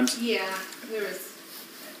number of times? Yeah, there was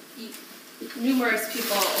numerous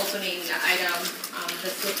people opening the item.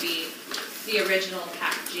 This would be the original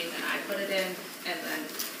packaging that I put it in, and then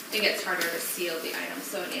it gets harder to seal the item,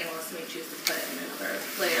 so an analyst may choose to put it in another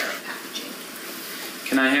layer of packaging.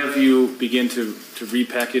 Can I have you begin to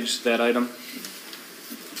repackage that item?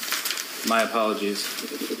 My apologies.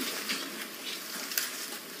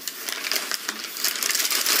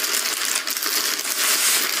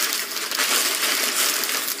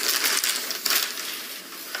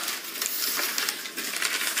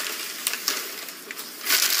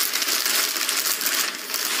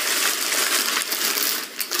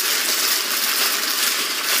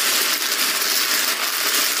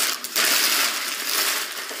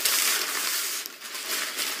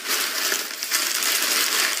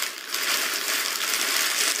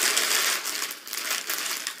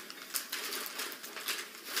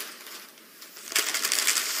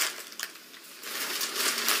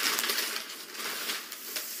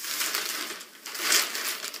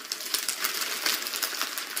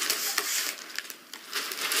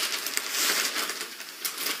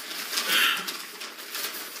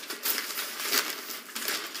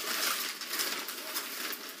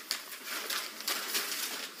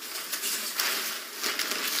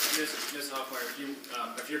 Ms.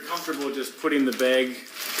 Hoffmeyer, if you're comfortable just putting the bag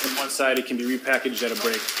on one side, it can be repackaged at a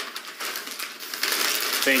break.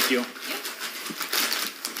 Thank you.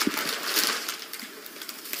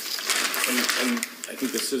 And I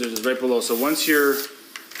think the scissors is right below. So once you're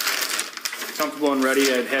comfortable and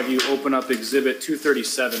ready, I'd have you open up Exhibit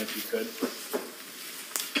 237 if you could.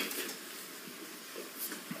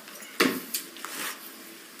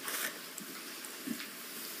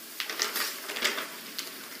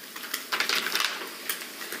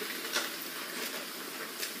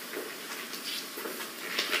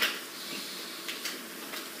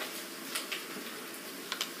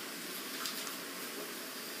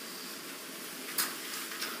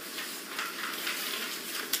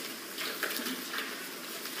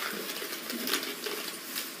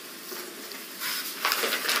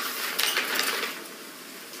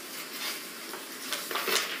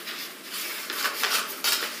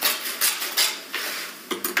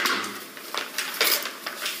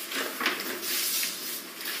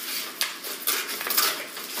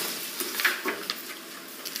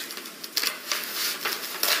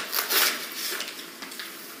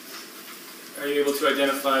 Are you able to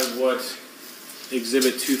identify what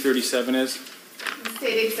Exhibit 237 is?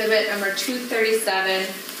 State exhibit number 237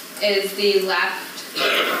 is the left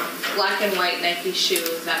black and white Nike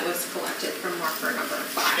shoe that was collected from marker number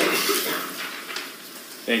 5.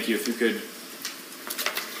 Thank you. If you could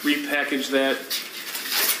repackage that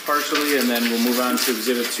partially, and then we'll move on to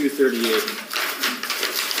Exhibit 238.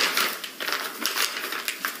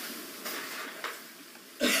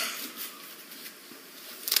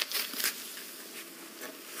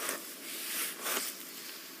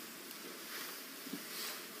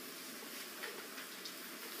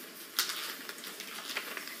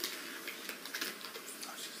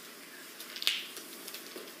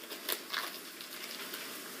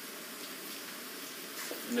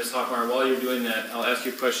 Ms. Hoffmeyer, while you're doing that, I'll ask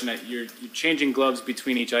you a question. You're changing gloves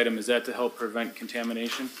between each item. Is that to help prevent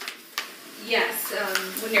contamination? Yes,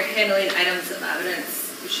 when you're handling items of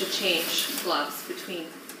evidence, you should change gloves between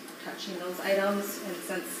touching those items. And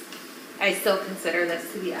since I still consider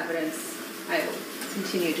this to be evidence, I will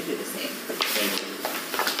continue to do the same. Thank you.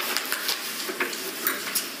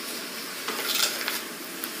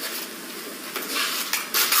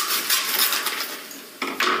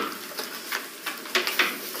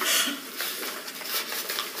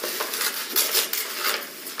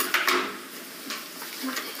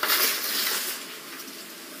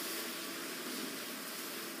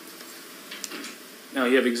 Now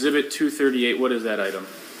you have Exhibit 238, what is that item?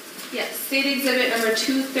 Yes, state exhibit number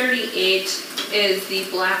 238 is the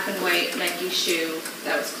black and white Nike shoe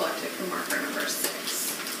that was collected from marker number 6.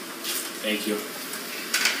 Thank you.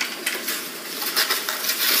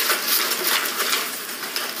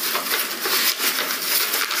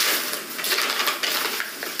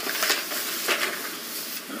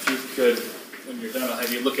 If you could, when you're done, I'll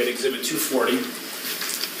have you look at Exhibit 240.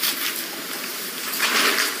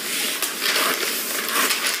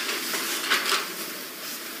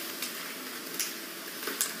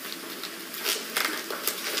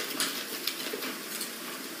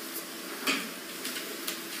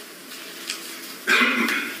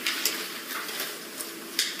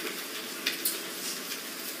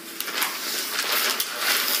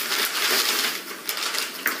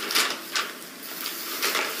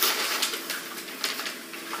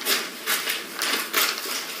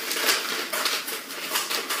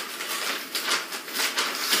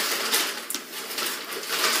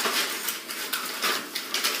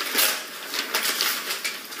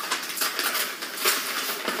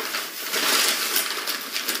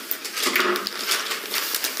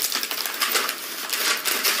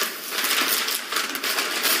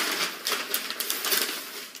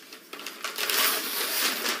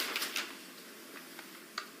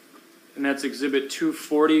 And that's Exhibit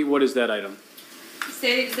 240. What is that item?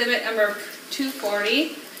 State exhibit number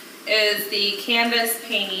 240 is the canvas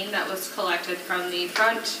painting that was collected from the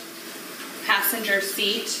front passenger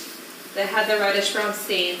seat that had the reddish brown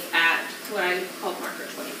stains at what I call marker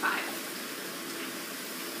 25.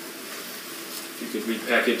 If you could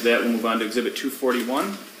repackage that, we'll move on to Exhibit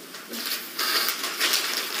 241.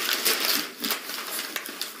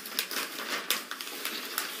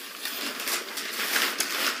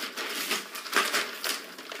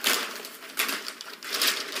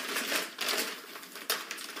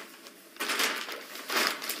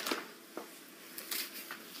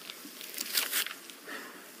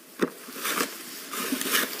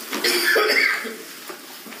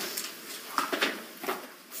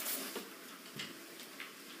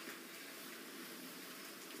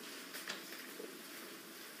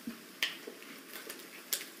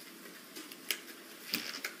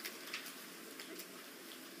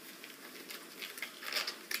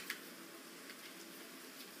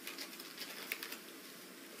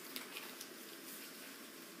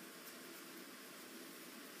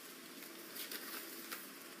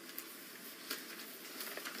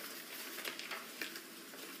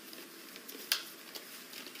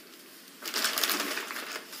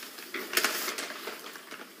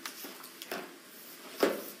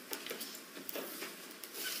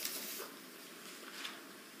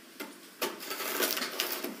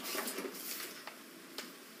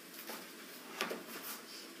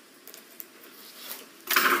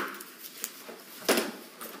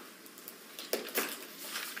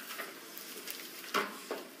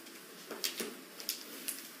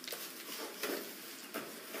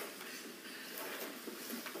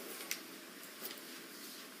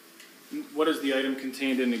 What is the item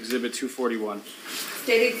contained in Exhibit 241?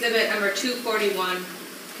 State exhibit number 241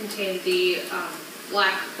 contained the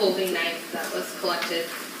black folding knife that was collected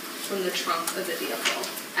from the trunk of the vehicle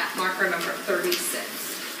at marker number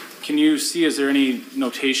 36. Can you see, is there any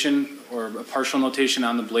notation or a partial notation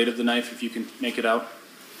on the blade of the knife, if you can make it out?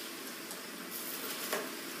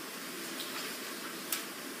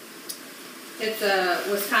 It's a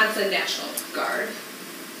Wisconsin National Guard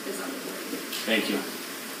is on the board. Thank you.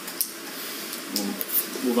 We'll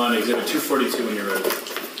move on to Exhibit 242 when you're ready.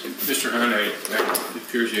 Mr. Hahn, it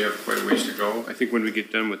appears you have quite a ways to go. I think when we get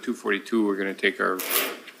done with 242, we're going to take our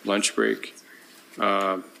lunch break.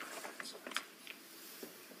 That's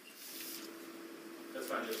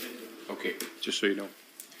fine, just thank you. Okay, just so you know.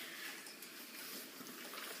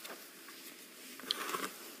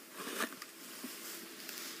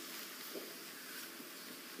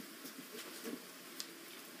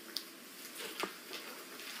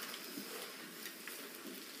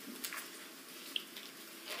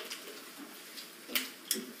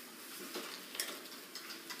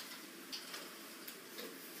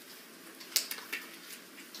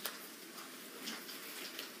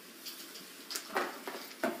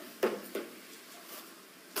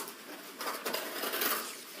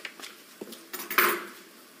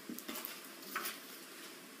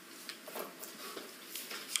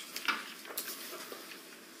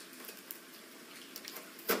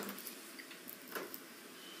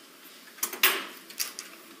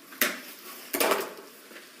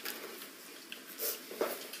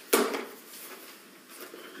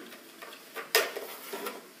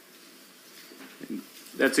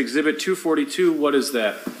 That's Exhibit 242. What is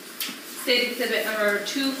that? State exhibit number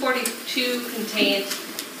 242 contained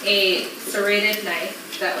a serrated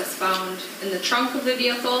knife that was found in the trunk of the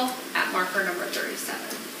vehicle at marker number 37.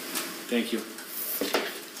 Thank you.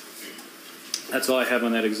 That's all I have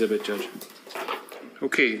on that exhibit, Judge.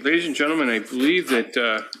 Okay, ladies and gentlemen, I believe that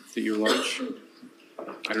your lunch,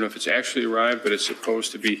 I don't know if it's actually arrived, but it's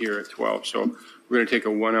supposed to be here at 12. So we're going to take a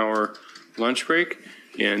 1-hour lunch break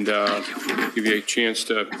and give you a chance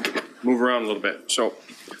to move around a little bit. So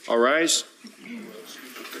all rise.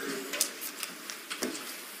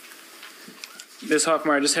 Ms.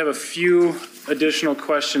 Hoffmeyer, I just have a few additional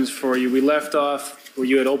questions for you. We left off where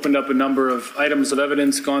you had opened up a number of items of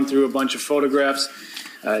evidence, gone through a bunch of photographs.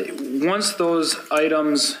 Once those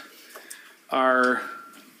items are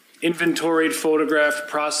inventoried, photographed,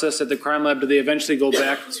 processed at the crime lab, do they eventually go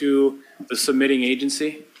back to the submitting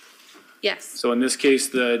agency? Yes. So in this case,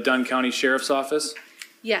 the Dunn County Sheriff's Office?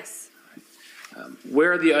 Yes.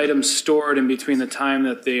 Where are the items stored in between the time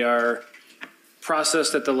that they are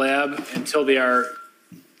processed at the lab until they are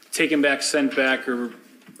taken back, sent back, or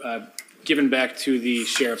given back to the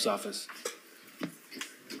Sheriff's Office?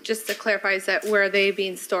 Just to clarify, is that where are they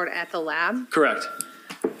being stored at the lab? Correct.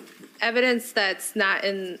 Evidence that's not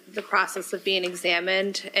in the process of being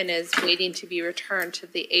examined and is waiting to be returned to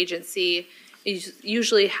the agency is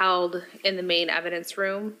usually held in the main evidence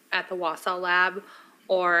room at the Wausau lab,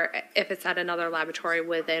 or if it's at another laboratory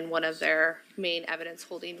within one of their main evidence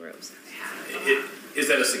holding rooms. Is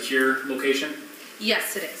that a secure location?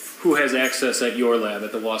 Yes, it is. Who has access at your lab,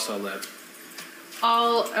 at the Wausau lab?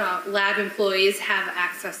 All lab employees have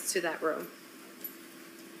access to that room.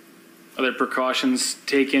 Are there precautions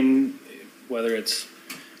taken, whether it's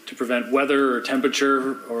to prevent weather or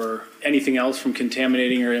temperature or anything else from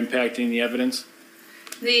contaminating or impacting the evidence?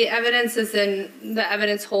 The evidence is in the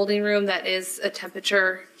evidence holding room that is a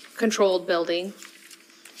temperature-controlled building.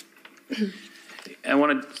 I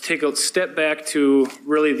want to take a step back to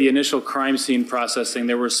really the initial crime scene processing.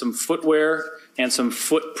 There were some footwear and some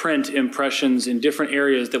footprint impressions in different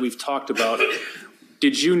areas that we've talked about.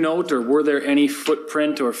 Did you note, or were there any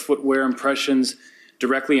footprint or footwear impressions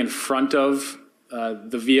directly in front of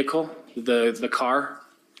the vehicle, the car?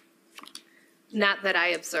 Not that I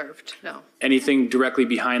observed, no. Anything directly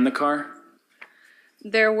behind the car?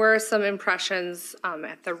 There were some impressions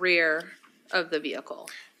at the rear of the vehicle.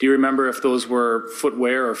 Do you remember if those were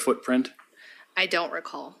footwear or footprint? I don't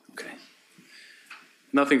recall. Okay.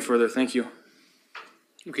 Nothing further, thank you.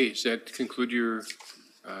 Okay, does that conclude your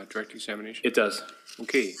direct examination? It does.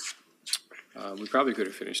 Okay. We probably could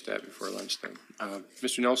have finished that before lunchtime.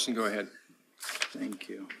 Mr. Nelson, go ahead. Thank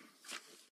you.